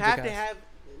no, you loads of have to cash. have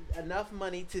enough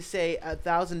money to say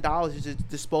 $1,000 is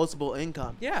disposable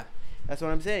income. yeah. That's what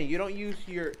I'm saying. You don't use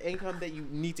your income that you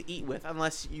need to eat with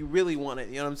unless you really want it.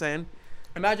 You know what I'm saying?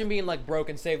 Imagine being like broke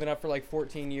and saving up for like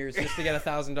 14 years just to get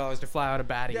 $1,000 to fly out a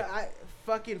baddie. Yeah, I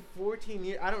fucking 14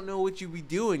 years. I don't know what you be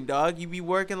doing, dog. You be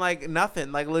working like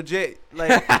nothing, like legit.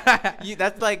 Like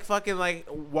that's like fucking like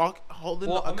holding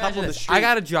Well, a couple imagine in the this. street. I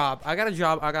got a job. I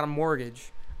got a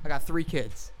mortgage. I got 3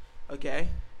 kids. Okay.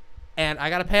 And I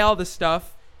got to pay all this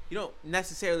stuff. You don't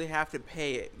necessarily have to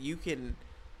pay it. You can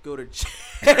go to jail.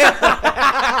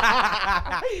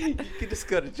 You can just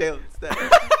go to jail instead.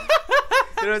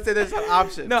 You know what I'm saying? There's an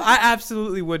option. No, I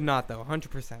absolutely would not though. 100%.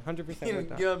 100% You would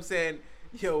know not. what I'm saying?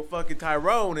 Yo, fucking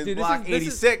Tyrone in Dude, this block is- this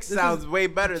is- 86 this sounds is- way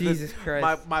better Jesus than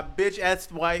Christ. my bitch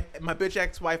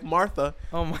ex-wife Martha.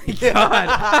 Oh my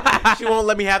god. She won't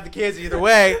let me have the kids either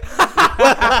way.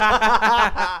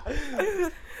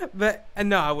 But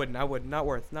no, I wouldn't. Not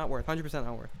worth. 100% not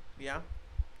worth. Yeah,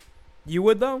 You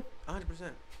would though? 100%.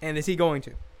 And is he going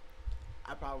to?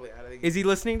 I think Is he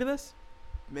listening to this?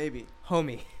 maybe.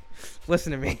 Homie,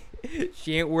 listen to me.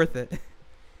 She ain't worth it.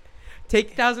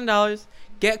 Take $1,000,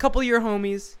 get a couple of your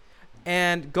homies,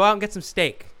 and go out and get some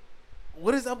steak.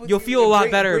 What is up with You'll you? feel a lot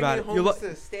Bring- better bring about your it. You'll homies lo- to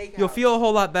a steakhouse. You'll feel a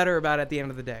whole lot better about it at the end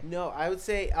of the day. No, I would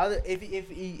say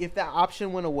if that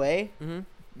option went away, Mm-hmm.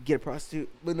 get a prostitute.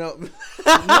 But no, No!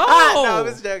 I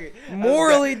was joking.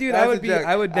 Morally, dude, That I was would a be. joke.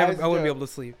 I would That never. was a I wouldn't be joke. able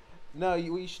to sleep. No, what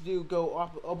you should do,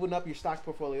 open up your stock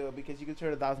portfolio because you can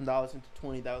turn $1,000 into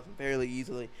 $20,000 fairly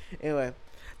easily. Anyway,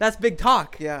 That's big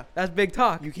talk. yeah, That's big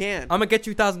talk. you can. I'm gonna get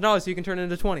you $1,000 so you can turn it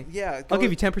into 20. Yeah, I'll give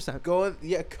you 10%. Go in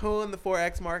the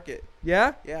Forex market.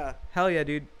 Yeah? Yeah, Hell yeah,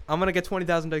 dude. I'm gonna get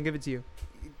 20,000 and give it to you.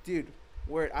 dude.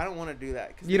 Word, I don't want to do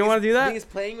that. 'Cause You don't wanna do that? The thing is,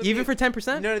 playing with Even peop- for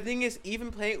 10%? No, the thing is,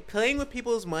 even playing with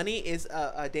people's money is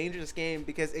a dangerous game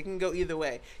because it can go either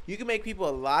way. You can make people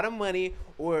a lot of money,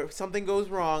 or if something goes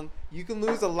wrong, you can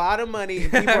lose a lot of money,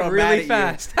 and people are Really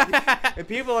mad fast. at you. And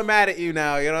people are mad at you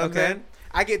now. You know what Okay. I'm saying?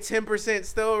 I get 10%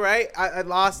 still, right? I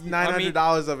lost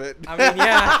 $900 of it. I mean,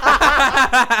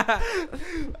 yeah.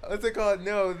 What's it called?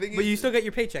 No, the thing But is, you still get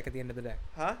your paycheck at the end of the day.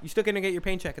 huh? You're still gonna get your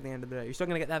paycheck at the end of the day. You're still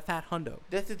gonna get that fat hundo.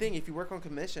 That's the thing. If you work on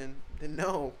commission, then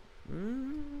no.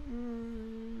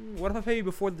 What if I pay you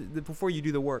before you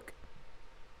do the work?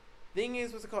 Thing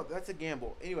is, what's it called? That's a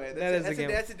gamble. Anyway, That is a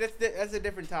gamble. That's a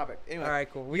different topic. Anyway, All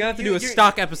right, cool. We gotta have to You- do a you're-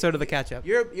 stock episode of the catch up.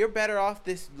 you're better off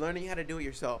this learning how to do it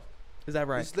yourself. Is that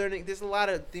right? Just learning. There's a lot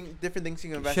of different things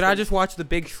you can invest. Should I in. just watch The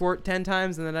Big Short 10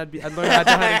 times and then I'd learn how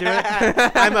to do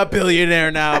it? I'm a billionaire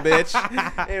now, bitch.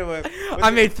 Anyway, I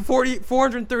made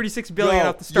 436 billion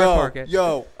off the stock market.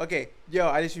 Okay,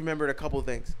 I just remembered a couple of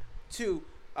things. Two,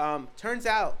 turns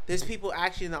out there's people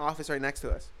actually in the office right next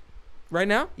to us. Right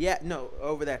now, Yeah, no,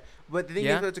 over there. But the thing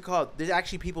Yeah? is, what's it called? There's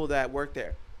actually people that work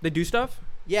there. they do stuff.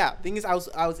 Yeah, thing is, I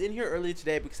was in here earlier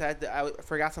today because I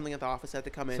forgot something at the office. I had to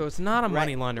come in. So it's not a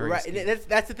money Right, laundering Right, scheme. and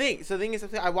that's the thing. So the thing is,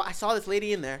 I saw this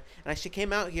lady in there, and she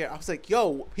came out here. I was like,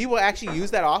 "Yo, people actually use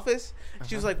that office?"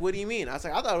 She was like, "What do you mean?" I was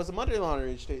like, "I thought it was a money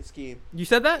laundering scheme." You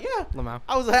said that? Yeah. Lamau.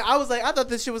 I was like, I thought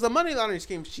this shit was a money laundering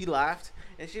scheme. She laughed,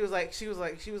 and she was like,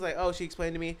 oh, she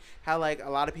explained to me how like a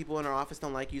lot of people in our office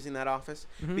don't like using that office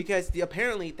Mhm. because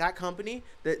apparently that company,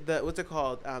 the what's it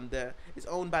called, it's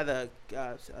owned by the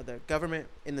government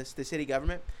in the city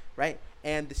government, right?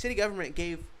 And the city government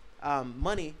gave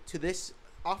money to this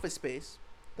office space,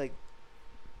 like,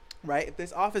 right?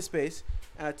 This office space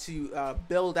to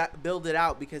build it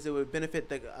out because it would benefit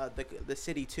the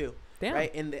city too. Damn.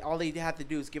 Right, and all they have to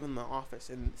do is give them the office,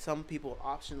 and some people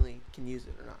optionally can use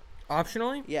it or not.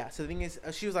 Optionally? Yeah. So the thing is,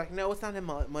 she was like, "No, it's not a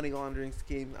money laundering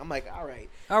scheme." I'm like, "All right."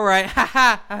 All right. Ha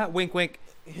ha ha. Wink, wink.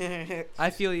 I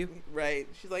feel you. Right.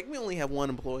 She's like, "We only have one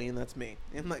employee, and that's me."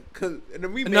 And I'm like, "Cause and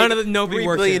then we Nobody $3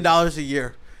 works billion here. a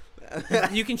year."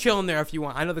 You can chill in there if you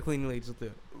want. I know the cleaning ladies will do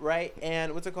it. Right.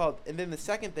 And what's it called? And then the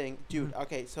second thing, dude.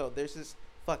 Okay, so there's this.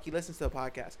 Fuck, he listens to the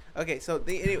podcast. Okay, so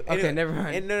Okay, never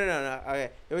mind. And no. Okay,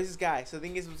 there was this guy. So the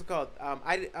thing is, what's it called?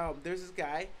 There's this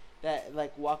guy that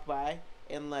like walked by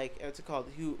and like what's it called?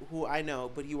 Who I know,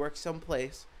 but he works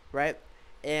someplace, right?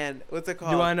 And what's it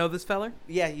called? Do I know this feller?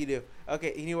 Yeah, you do.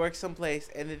 Okay, and he works someplace,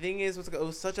 and the thing is, it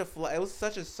was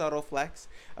such a subtle flex.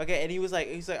 Okay, and he's like,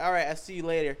 all right, I'll see you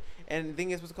later. And the thing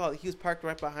is, what's it called? He was parked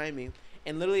right behind me,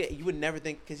 and literally, you would never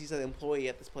think because he's an employee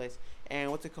at this place. And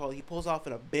what's it called? He pulls off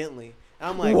in a Bentley. And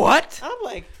I'm like, What? I'm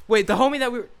like, Wait, the homie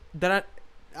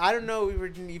I don't know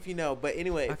if you know, but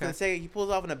anyway, for Okay. the sake, he pulls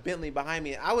off in a Bentley behind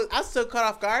me. I was so caught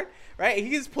off guard, right? He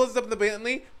just pulls up in the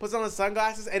Bentley, puts on his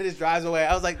sunglasses, and just drives away.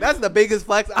 I was like, that's the biggest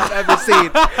flex I've ever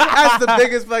seen. That's the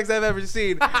biggest flex I've ever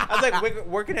seen. I was like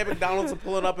working at McDonald's and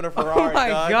pulling up in a Ferrari. Oh my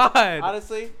dog.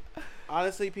 god.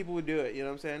 Honestly, people would do it. You know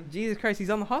what I'm saying? Jesus Christ, he's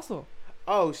on the hustle.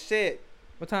 Oh shit!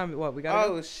 What time? What we gotta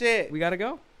go? Shit! We gotta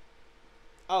go.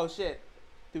 Oh shit!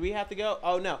 Do we have to go?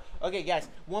 Oh no. Okay, guys.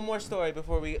 One more story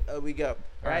before we go.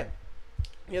 All right.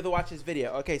 You have to watch this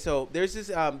video. Okay, so there's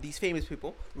this these famous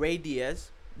people, Ray Diaz,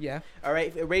 Yeah. All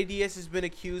right, Ray Diaz has been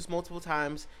accused multiple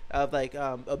times of like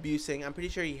abusing. I'm pretty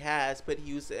sure he has, but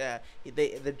he was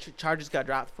the charges got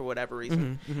dropped for whatever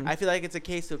reason. I feel like it's a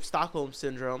case of Stockholm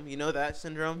syndrome. You know that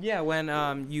syndrome? Yeah,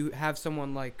 when you have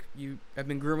someone like you have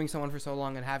been grooming someone for so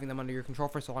long and having them under your control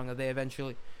for so long that they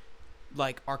eventually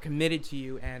like are committed to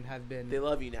you and have been. They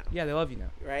love you now. Yeah, they love you now.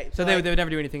 Right. So they would never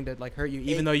do anything to like hurt you,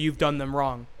 even though you've done them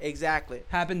wrong. Exactly.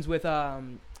 Happens with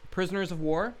prisoners of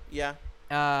war. Yeah.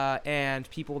 And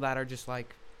people that are just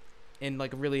like in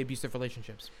like really abusive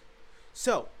relationships.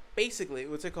 So basically,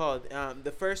 what's it called?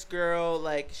 The first girl,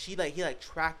 like he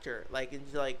tracked her, like and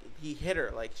like he hit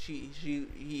her, like he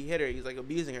hit her. He's like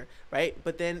abusing her, right?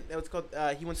 But then what's it called?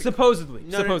 He went to supposedly.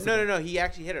 No. He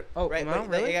actually hit her. Oh, right. No, but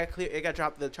really? It got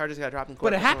dropped. The charges got dropped in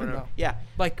court. But it happened though. Yeah.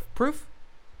 Like proof.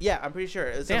 Yeah, I'm pretty sure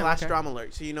it's the Damn, last okay. drama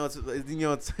alert. So it's true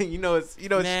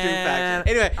Man, facts.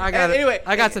 Anyway,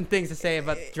 I got some things to say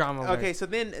about drama alert. Okay, so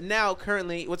then now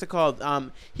currently, what's it called?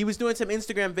 He was doing some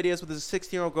Instagram videos with his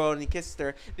 16-year-old girl and he kissed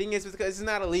her. Thing is, because it's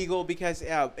not illegal because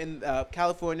in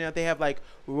California they have like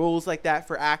rules like that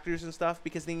for actors and stuff.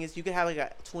 Because the thing is, you could have like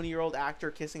a 20-year-old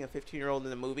actor kissing a 15-year-old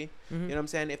in a movie. You know what I'm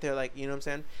saying? If they're like, you know what I'm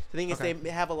saying? The thing is, they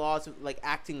have a laws like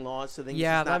acting laws. So then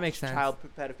yeah, it's not that makes sense. Child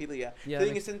pedophilia. Yeah, The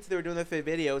thing is, since they were doing the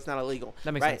video, it's not illegal.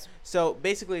 That makes sense. So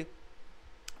basically,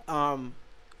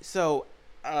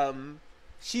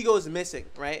 she goes missing,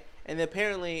 right? And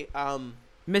apparently,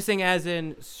 missing as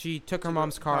in she took her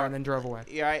mom's car and then drove away.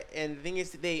 Yeah, right. And the thing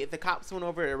is, the cops went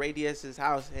over to Ray Diaz's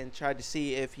house and tried to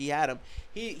see if he had him.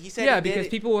 He said yeah, because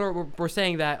people were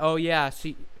saying that. Oh yeah,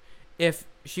 she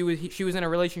was in a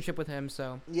relationship with him,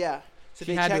 so yeah. So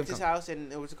she they had to checked have his house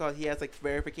and what's it called? He has like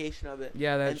verification of it.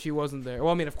 yeah, that she wasn't there.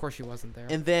 Well, I mean, of course she wasn't there.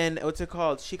 And then what's it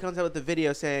called? She comes out with the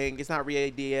video saying it's not Ray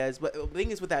Diaz. But the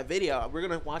thing is with that video, we're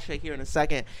gonna watch it here in a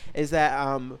second. Is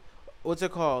that what's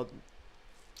it called?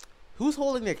 Who's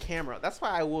holding their camera? That's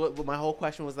why my whole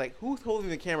question was like, who's holding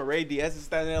the camera? Ray Diaz is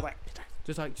standing there like.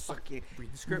 Just read the script.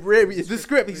 It's the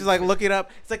script. He's just like looking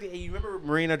up. It's like, hey, you remember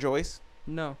Marina Joyce?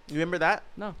 No. You remember that?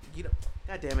 No. You don't.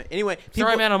 God damn it. Anyway,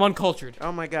 Sorry, man. I'm uncultured.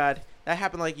 Oh my God, that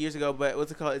happened like years ago. But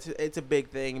what's it called? It's a big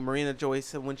thing. Marina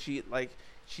Joyce, when she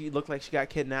looked like she got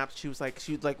kidnapped. She was like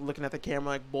looking at the camera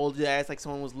like bulgy eyes, like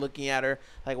someone was looking at her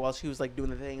like while she was like doing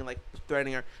the thing and like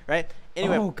threatening her. Right.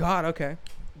 Anyway. Oh God. Okay.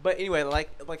 But anyway,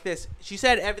 like this, she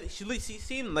said everything. She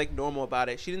seemed like normal about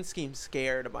it. She didn't seem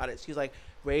scared about it. She's like,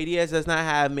 Ray Diaz does not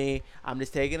have me. I'm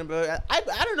just taking him. I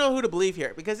don't know who to believe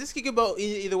here because this could go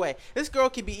either way. This girl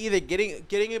could be either getting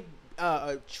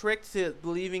tricked to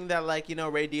believing that like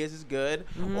Ray Diaz is good,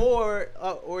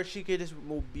 or she could just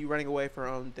be running away for her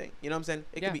own thing. You know what I'm saying?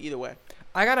 It could be either way.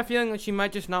 I got a feeling that she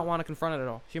might just not want to confront it at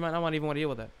all. She might not even want to deal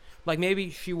with it. Like maybe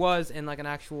she was in like an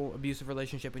actual abusive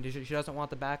relationship and she doesn't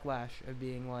want the backlash of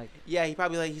being like. Yeah,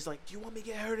 he's like, do you want me to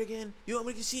get hurt again? You want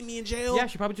me to see me in jail? Yeah,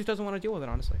 she probably just doesn't want to deal with it,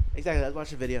 honestly. Exactly. Let's watch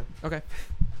the video. Okay.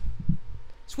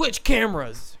 Switch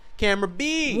cameras. Camera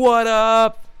B. What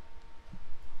up?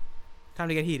 Time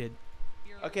to get heated.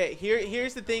 Okay,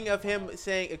 here's the thing of him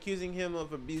accusing him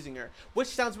of abusing her, which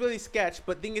sounds really sketch,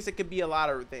 but thing is it could be a lot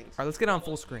of things. All right, let's get on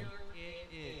full screen.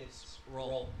 It is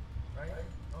roll. Right?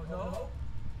 Oh no.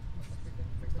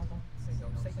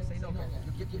 Say no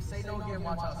again. Say no again.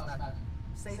 Watch out, smack you.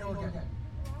 Say no again.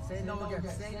 Say no again.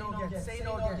 Say no again. Say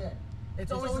no again.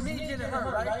 It's always me getting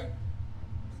hurt, right?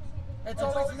 It's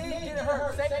always me getting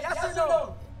hurt. Say yes or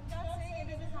no.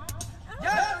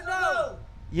 Yes or no.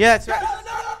 Yeah, that's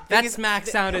right. That smack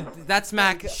sounded. That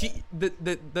smack.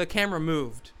 The camera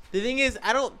moved. The thing is,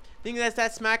 I don't think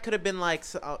that smack could have been like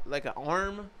an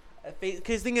arm, a face.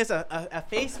 Because the thing is, a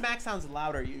face smack sounds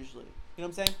louder usually. You know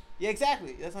what I'm saying? Yeah,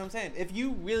 exactly. That's what I'm saying. If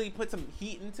you really put some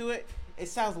heat into it, it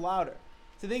sounds louder.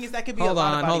 So the thing is, that could be a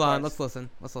lot of body parts.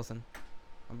 Let's listen.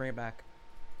 I'll bring it back.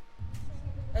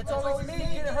 It's always me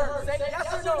getting hurt. Say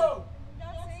yes or no.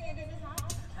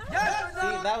 Yes or no.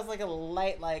 See, that was like a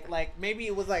light, like maybe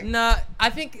it was like. Nah, I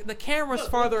think the camera's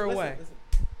farther away. Listen.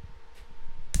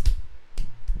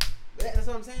 Yeah, that's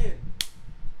what I'm saying.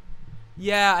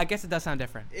 Yeah, I guess it does sound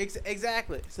different.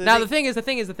 Exactly. So Now the thing is,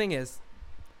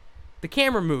 the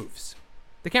camera moves.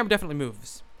 The camera definitely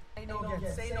moves. Say no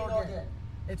again. Say no again.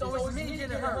 It's always me getting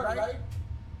hurt, right?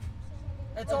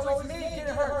 It's always me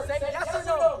getting hurt. Say yes or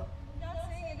no.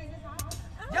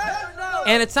 Yes or no.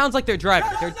 And it sounds like they're driving.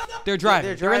 They're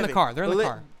driving. They're in the car. They're in the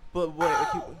car. But wait.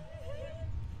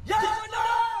 Yes or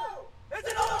no. Is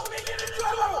it always me getting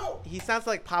trouble? He sounds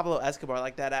like Pablo Escobar,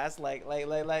 like that ass, like.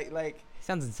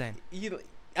 Sounds insane.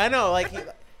 I know, like. Is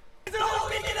it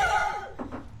always me getting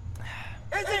hurt?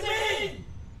 Is it me?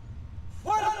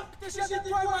 What the shit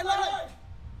destroyed my life?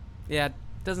 Yeah,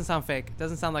 Doesn't sound fake.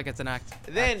 Doesn't sound like it's an act.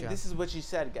 Then act job. this is what she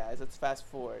said, guys. Let's fast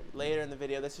forward. Later in the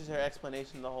video, this is her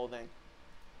explanation of the whole thing.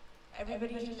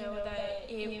 Everybody should know that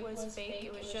it was fake.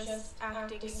 It was just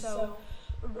acting. So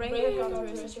Ray had gone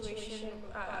through a situation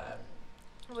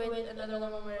with another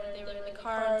woman where they were in the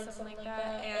car and something like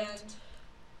that, and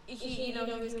he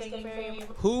was getting very.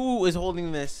 Who is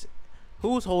holding this?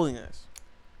 Who's holding this?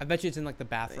 I bet you it's in like the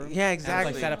bathroom. Yeah, And it's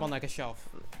exactly. like set up on like a shelf.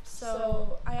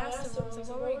 So I asked him, I was like,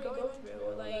 what were you going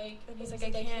through? Like, and he's like,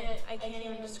 I can't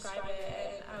even describe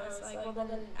it. And I was like, well,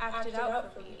 then act it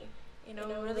out for me.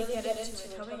 Really get into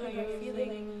it. Tell me how you're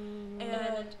feeling.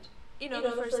 And,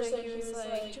 the first thing he was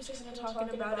like, just kind of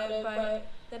talking about it. But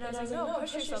then I was like, no,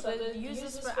 push yourself. Use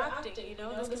this for acting,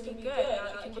 this can be good.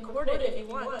 You can record it if you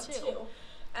want to.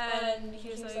 And he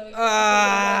was like,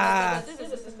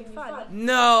 this is fun.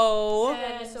 No.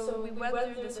 And so we went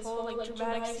through this whole like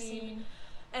dramatic scene,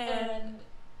 and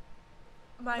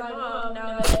my mom,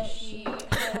 now that she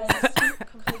has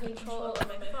complete control over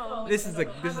my phone, This is a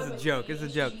joke. This is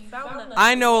a joke. she found them.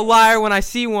 I know a liar when I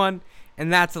see one,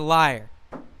 and that's a liar.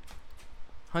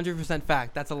 100%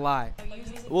 fact. That's a lie.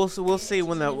 We'll see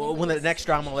when the next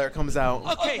drama alert comes out.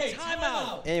 Okay, time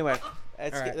out. Anyway,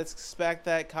 Alright. let's expect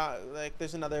that.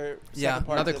 There's another. Yeah, second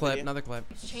part another of the clip. video. Another clip.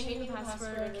 Changing the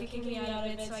password, kicking me out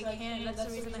of it, so I can't. That's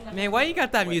the reason I have. Man, why you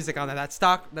got that music on there? That's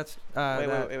stock. That's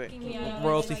Wait. Kicking me out of it,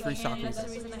 royalty-free so I stock can't. That's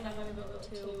music. the reason I haven't been able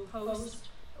to post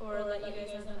or let you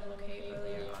guys know that I'm okay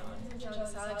earlier on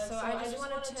Jealous Alex. So I just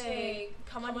wanted to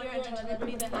come on here and tell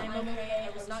everybody that I'm okay.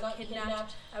 I was not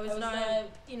kidnapped. I was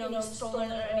not,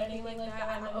 stolen or anything like that.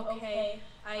 I'm okay.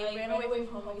 I ran away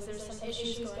from home because there's some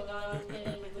issues going on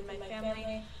with my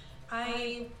family.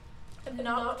 I am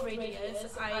not what Brady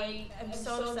is. I am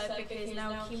so upset because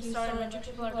now Keemstar and a bunch of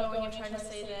people are going and trying to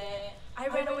say that I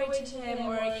ran away to him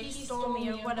or he stole me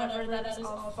or whatever. That is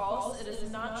all false. It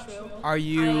is not true. Are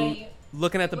you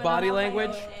looking at the went body on my language?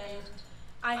 own and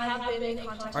I have been in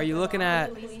contact. Are you with looking my at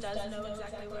mom. The police does know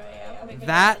exactly where I am. because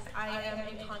that? I am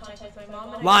in contact with my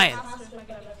mom. And Lying. I asked her if I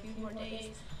could have a few more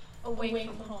days away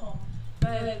from home.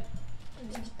 But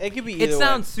It could be either It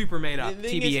sounds way. super made up. The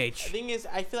thing is- TBH. The thing is,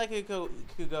 I feel like it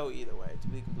could go either way, to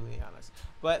be completely honest.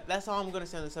 But that's all I'm going to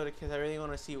say on the subject because I really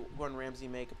want to see Gordon Ramsay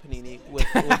make a panini with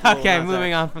Okay,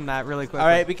 moving on from that really quickly. All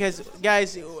right, because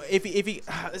guys, if he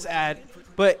this ad,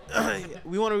 but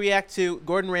we want to react to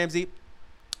Gordon Ramsay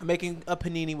making a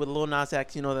panini with Lil Nas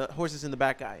X. The horses in the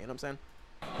back guy. You know what I'm saying?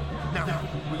 Now,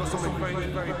 we've got something very,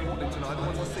 very important tonight. I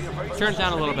want to see a very Turn it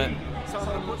down a little bit. So I'm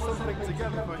going to put something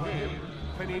together for him.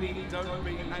 Panini don't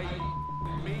mean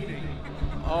a meaning.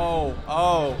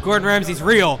 Oh. Gordon Ramsay's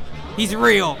real. He's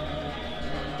real.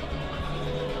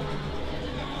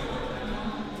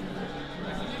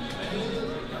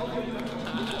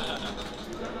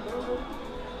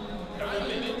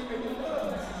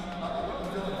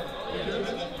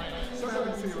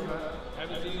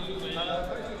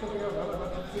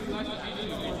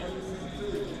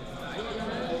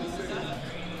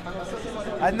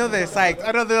 I know they're psyched.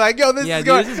 I know they're like, yo, this Yeah, is dude,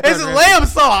 going. this is This is Gordon lamb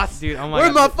sauce. Dude, oh my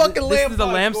Where's god. my fucking lamb sauce? This is the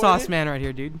lamb Gordon? sauce man right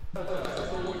here, dude.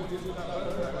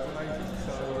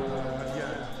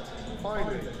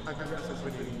 Finally, I can get some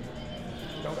Panini.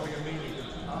 Don't be a meaning.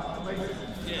 Amazing.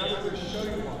 Now I'm going to show you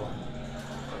one.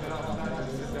 And then after that,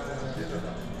 just sit down and have dinner.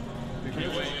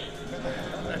 Can't wait.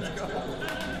 Let's go.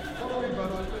 Follow me,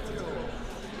 brother. Let's go.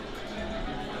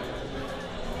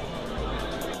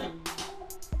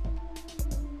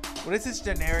 What is this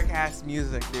generic ass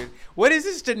music, dude? What is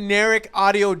this generic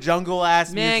audio jungle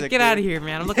ass Man, music? get dude? out of here,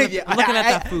 man. I'm looking at, Yeah, I'm looking at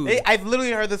that food. I've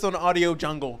literally heard this on Audio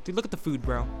Jungle. Dude, look at the food,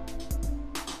 bro.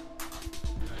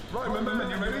 Right, remember,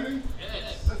 you ready?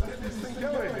 Yes. Let's get this thing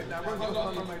going. Now, when's the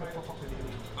last time you made a proper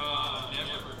Panini?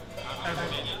 Never.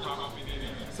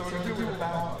 So we're going to do it with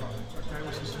bao, okay,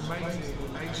 which is amazing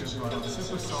Asian bread,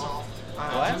 super soft,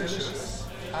 What? delicious.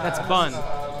 That's bun.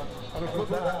 I'm going to put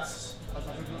that.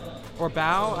 Or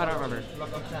bao? I don't remember.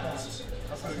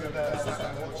 That's going to go there.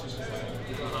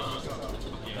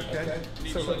 Okay,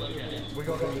 so we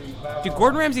got the Dude,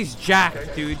 Gordon Ramsay's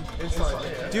jacked, dude. inside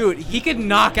here. Dude, He could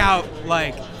knock out,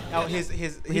 like, out he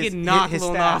could knock his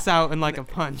Lil staff. Nas out in, like, a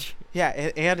punch. Yeah,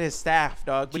 and his staff,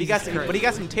 dog. But Jesus he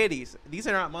got some titties. These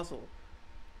are not muscle.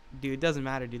 Dude, it doesn't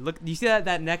matter, dude. Look, do you see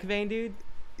that neck vein, dude?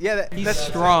 Yeah, He's that's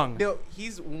strong. No,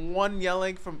 he's one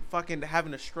yelling from fucking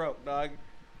having a stroke, dog.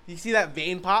 You see that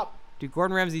vein pop? Dude,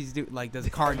 Gordon Ramsay's does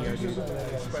cardio, dude.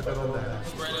 Spread that on there.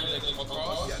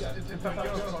 Yeah, in fact,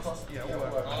 go across. Yeah,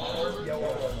 all over. Yeah, all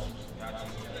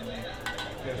over.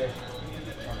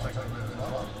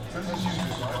 So this is usual,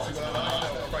 right? So you've got a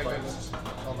nice little fragrance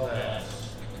on there.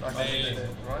 Nice and thin,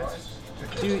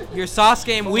 right? Dude, your sauce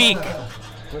game weak.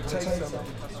 We'll taste some.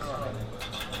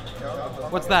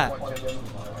 What's that?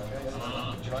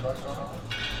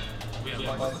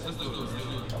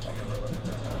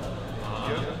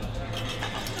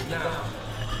 Now.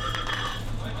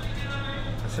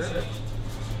 That's it.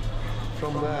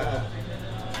 From there.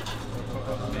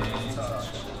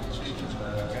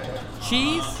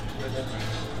 Cheese?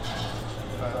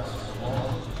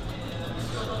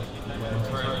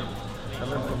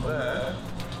 And then from there.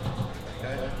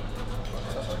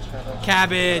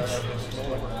 Cabbage.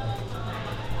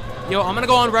 Yo, I'm gonna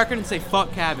go on record and say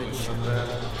fuck cabbage.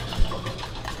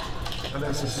 And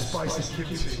there's some spicy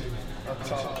kimchi up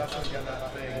top. That's what you get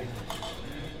that thing.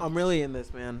 I'm really in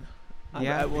this, man.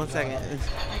 Yeah? 1 second.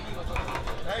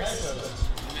 Excellent.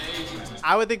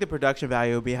 I would think the production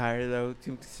value would be higher though,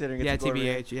 considering it's Yeah, a Gordon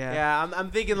TBH, Ramsay. yeah. Yeah, I'm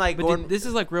thinking like But Gordon. dude, this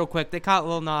is like real quick. They caught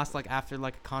Lil Nas like after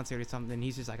like a concert or something.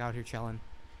 He's just like out here chilling.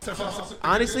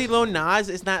 Honestly, Lil Nas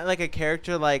is not like a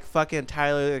character like fucking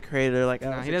Tyler the Creator. Like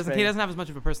No, he doesn't. He doesn't have as much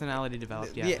of a personality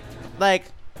developed yet. Yeah, like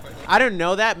I don't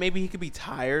know that. Maybe he could be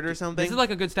tired or something. This is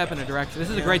like a good step in a direction. This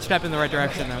is a great step in the right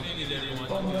direction, though.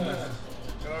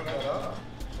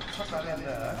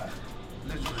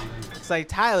 It's like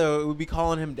Tyler would be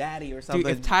calling him daddy or something.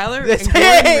 Dude, if Tyler and This- Gordon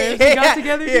Ramsay got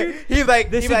together, yeah. dude, He's like,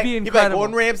 this he'd would like, be he'd like, incredible.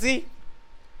 Gordon Ramsay,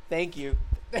 thank you.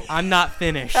 I'm not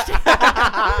finished. He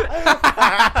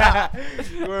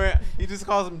just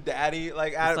calls him daddy.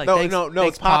 Like, I, It's like, no, thanks- no, thanks,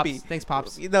 it's Poppy. Pops. Thanks,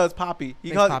 Pops. No, it's Poppy. He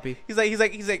Thanks, calls, Poppy. He's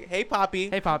like, hey, Poppy.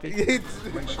 Hey, Poppy.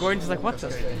 Gordon's just like, what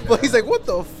the? Well, he's like, what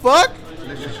the fuck?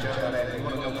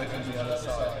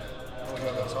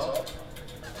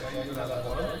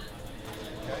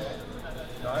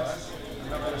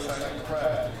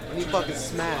 And he fucking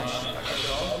smashed.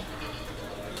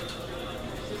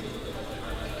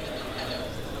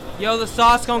 Yo, the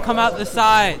sauce gonna come out the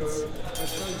sides.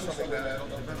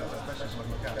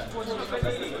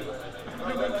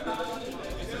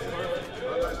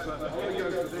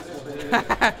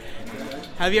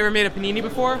 Have you ever made a panini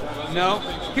before? No.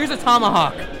 Here's a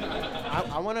tomahawk.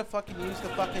 I want to fucking use the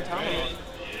fucking tomahawk.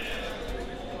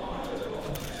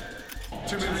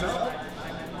 2 minutes up.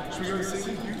 Should we go and see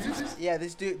these beauties? Yeah,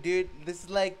 this dude, this is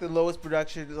like the lowest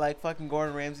production, like fucking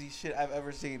Gordon Ramsay shit I've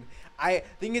ever seen.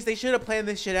 Thing is, they should have planned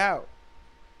this shit out,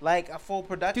 like a full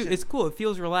production. Dude, it's cool. It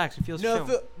feels relaxed. It feels no,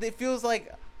 chill. it feels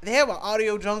like they have an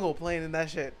audio jungle playing in that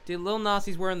shit. Dude, Lil Nas,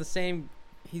 he's wearing the same.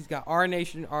 He's got R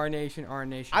Nation, R Nation, R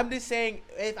Nation. I'm just saying,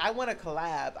 if I want a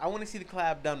collab, I want to see the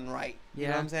collab done right. You know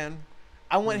Yeah. what I'm saying?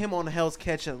 I want him on Hell's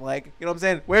Kitchen, like, you know what I'm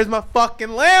saying? Where's my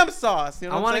fucking lamb sauce? You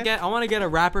know I what I'm saying? I want to get a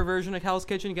rapper version of Hell's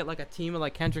Kitchen. Get like a team of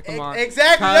like Kendrick Lamar.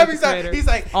 Exactly. Tyler, He's the like, Creator. he's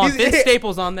like, Oh, he's, Vince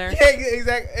Staples on there. Yeah,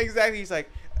 exactly. He's like,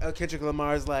 Kendrick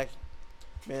Lamar's like,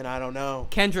 man, I don't know.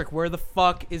 Kendrick, where the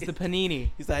fuck is the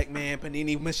panini? He's like, man,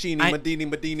 Panini, Machini, I- Madini,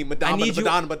 Madonna, I need you-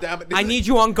 Madonna. I need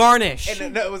you on garnish. And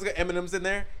then, no, it was Eminem's in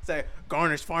there. It's like,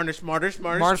 garnish, varnish, marnish,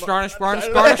 Garnish, garnish, garnish,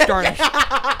 garnish, garnish.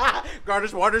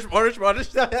 garnish, varnish.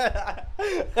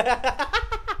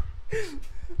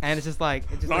 And it's just like,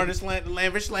 Garnish,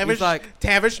 lavish, He's like-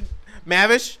 tavish,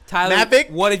 mavish, Tyler, mavic.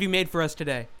 what have you made for us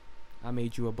today? I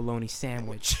made you a bologna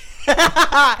sandwich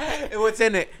And what's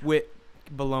in it? with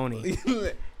bologna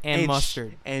and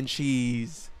mustard. and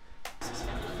cheese.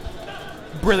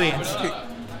 Brilliant.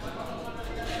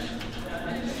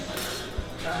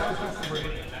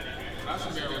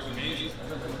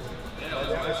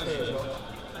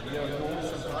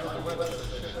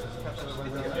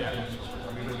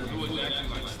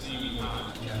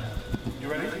 You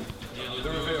ready? The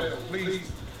reveal. Please,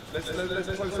 let's close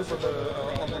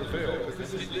up on the reveal.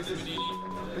 Because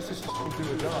this is fucking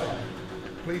do or die.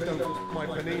 Please don't f my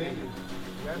panini.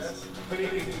 Yes?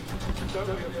 Panini. Don't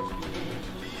be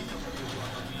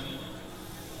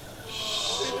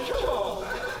Shit, come on.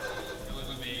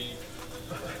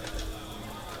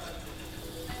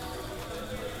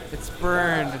 It's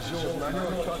burned. Yours, man. You're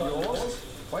gonna cut yours.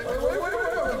 Wait.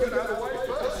 Get out of the way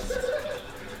first.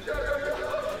 Go.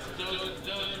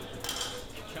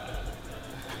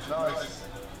 Nice.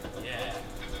 Yeah.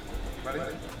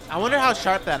 Ready? I wonder how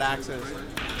sharp that axe is.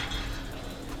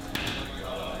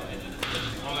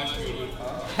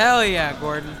 Hell yeah,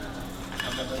 Gordon.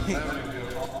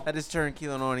 I just turned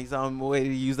Keelan on. He's on the way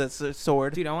to use that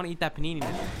sword. Dude, I want to eat that panini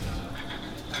now.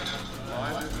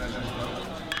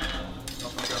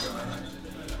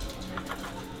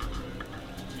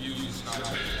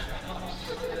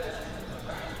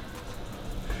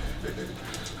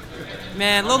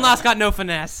 Man, Lil Nas got no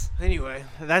finesse. Anyway,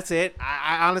 that's it.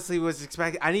 I honestly was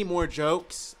expecting. I need more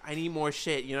jokes. I need more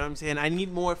shit. You know what I'm saying? I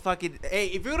need more fucking. Hey,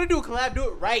 if you're gonna do a collab, do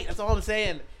it right. That's all I'm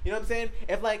saying. You know what I'm saying?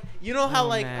 If like you know how Oh,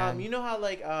 like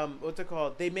man. what's it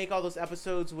called? They make all those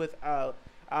episodes with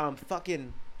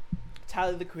fucking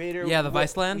Tyler the Creator. Yeah, the What-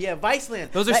 Viceland? Yeah,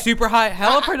 Viceland. Those are Like, super high,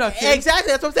 hella production. Exactly.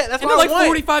 That's what I'm saying. That's And what they're I like want.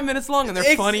 45 minutes long, and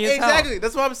they're funny as hell. Exactly.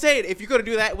 That's what I'm saying. If you're gonna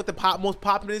do that with the most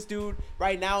popular dude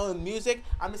right now in music,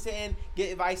 I'm just saying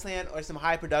get Viceland or some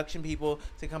high production people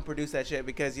to come produce that shit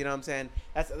because you know what I'm saying.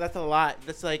 That's a lot.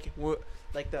 That's like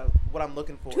what I'm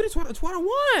looking for. Dude, it's what I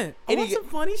want. I Any- want some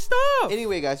funny stuff.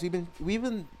 Anyway, guys, we've been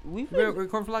We're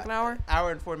recording for like an hour.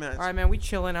 hour and 4 minutes. All right, man, we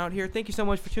chilling out here. Thank you so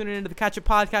much for tuning into the Catch Up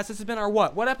Podcast. This has been our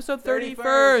what episode? 31st.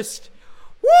 31st.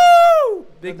 Woo!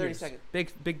 Big 30 news. second.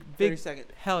 Big 30 second.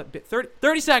 hell,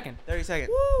 30 second. 30 second.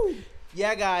 Woo!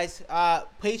 Yeah, guys.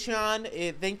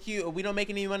 Patreon. Thank you. We don't make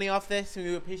any money off this. We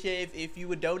would appreciate if you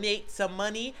would donate some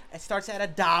money. It starts at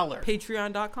 $1.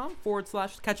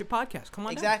 Patreon.com/Catch Up Podcast. Come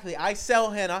on. Exactly. I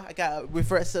sell henna. I got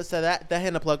refer to that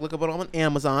henna plug. Look up it on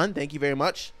Amazon. Thank you very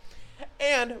much.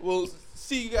 And we'll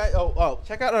see you guys. Oh,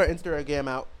 check out our Instagram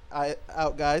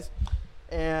out, guys.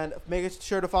 And make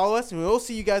sure to follow us. And we'll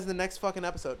see you guys in the next fucking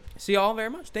episode. See y'all very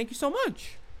much. Thank you so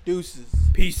much. Deuces.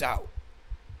 Peace out.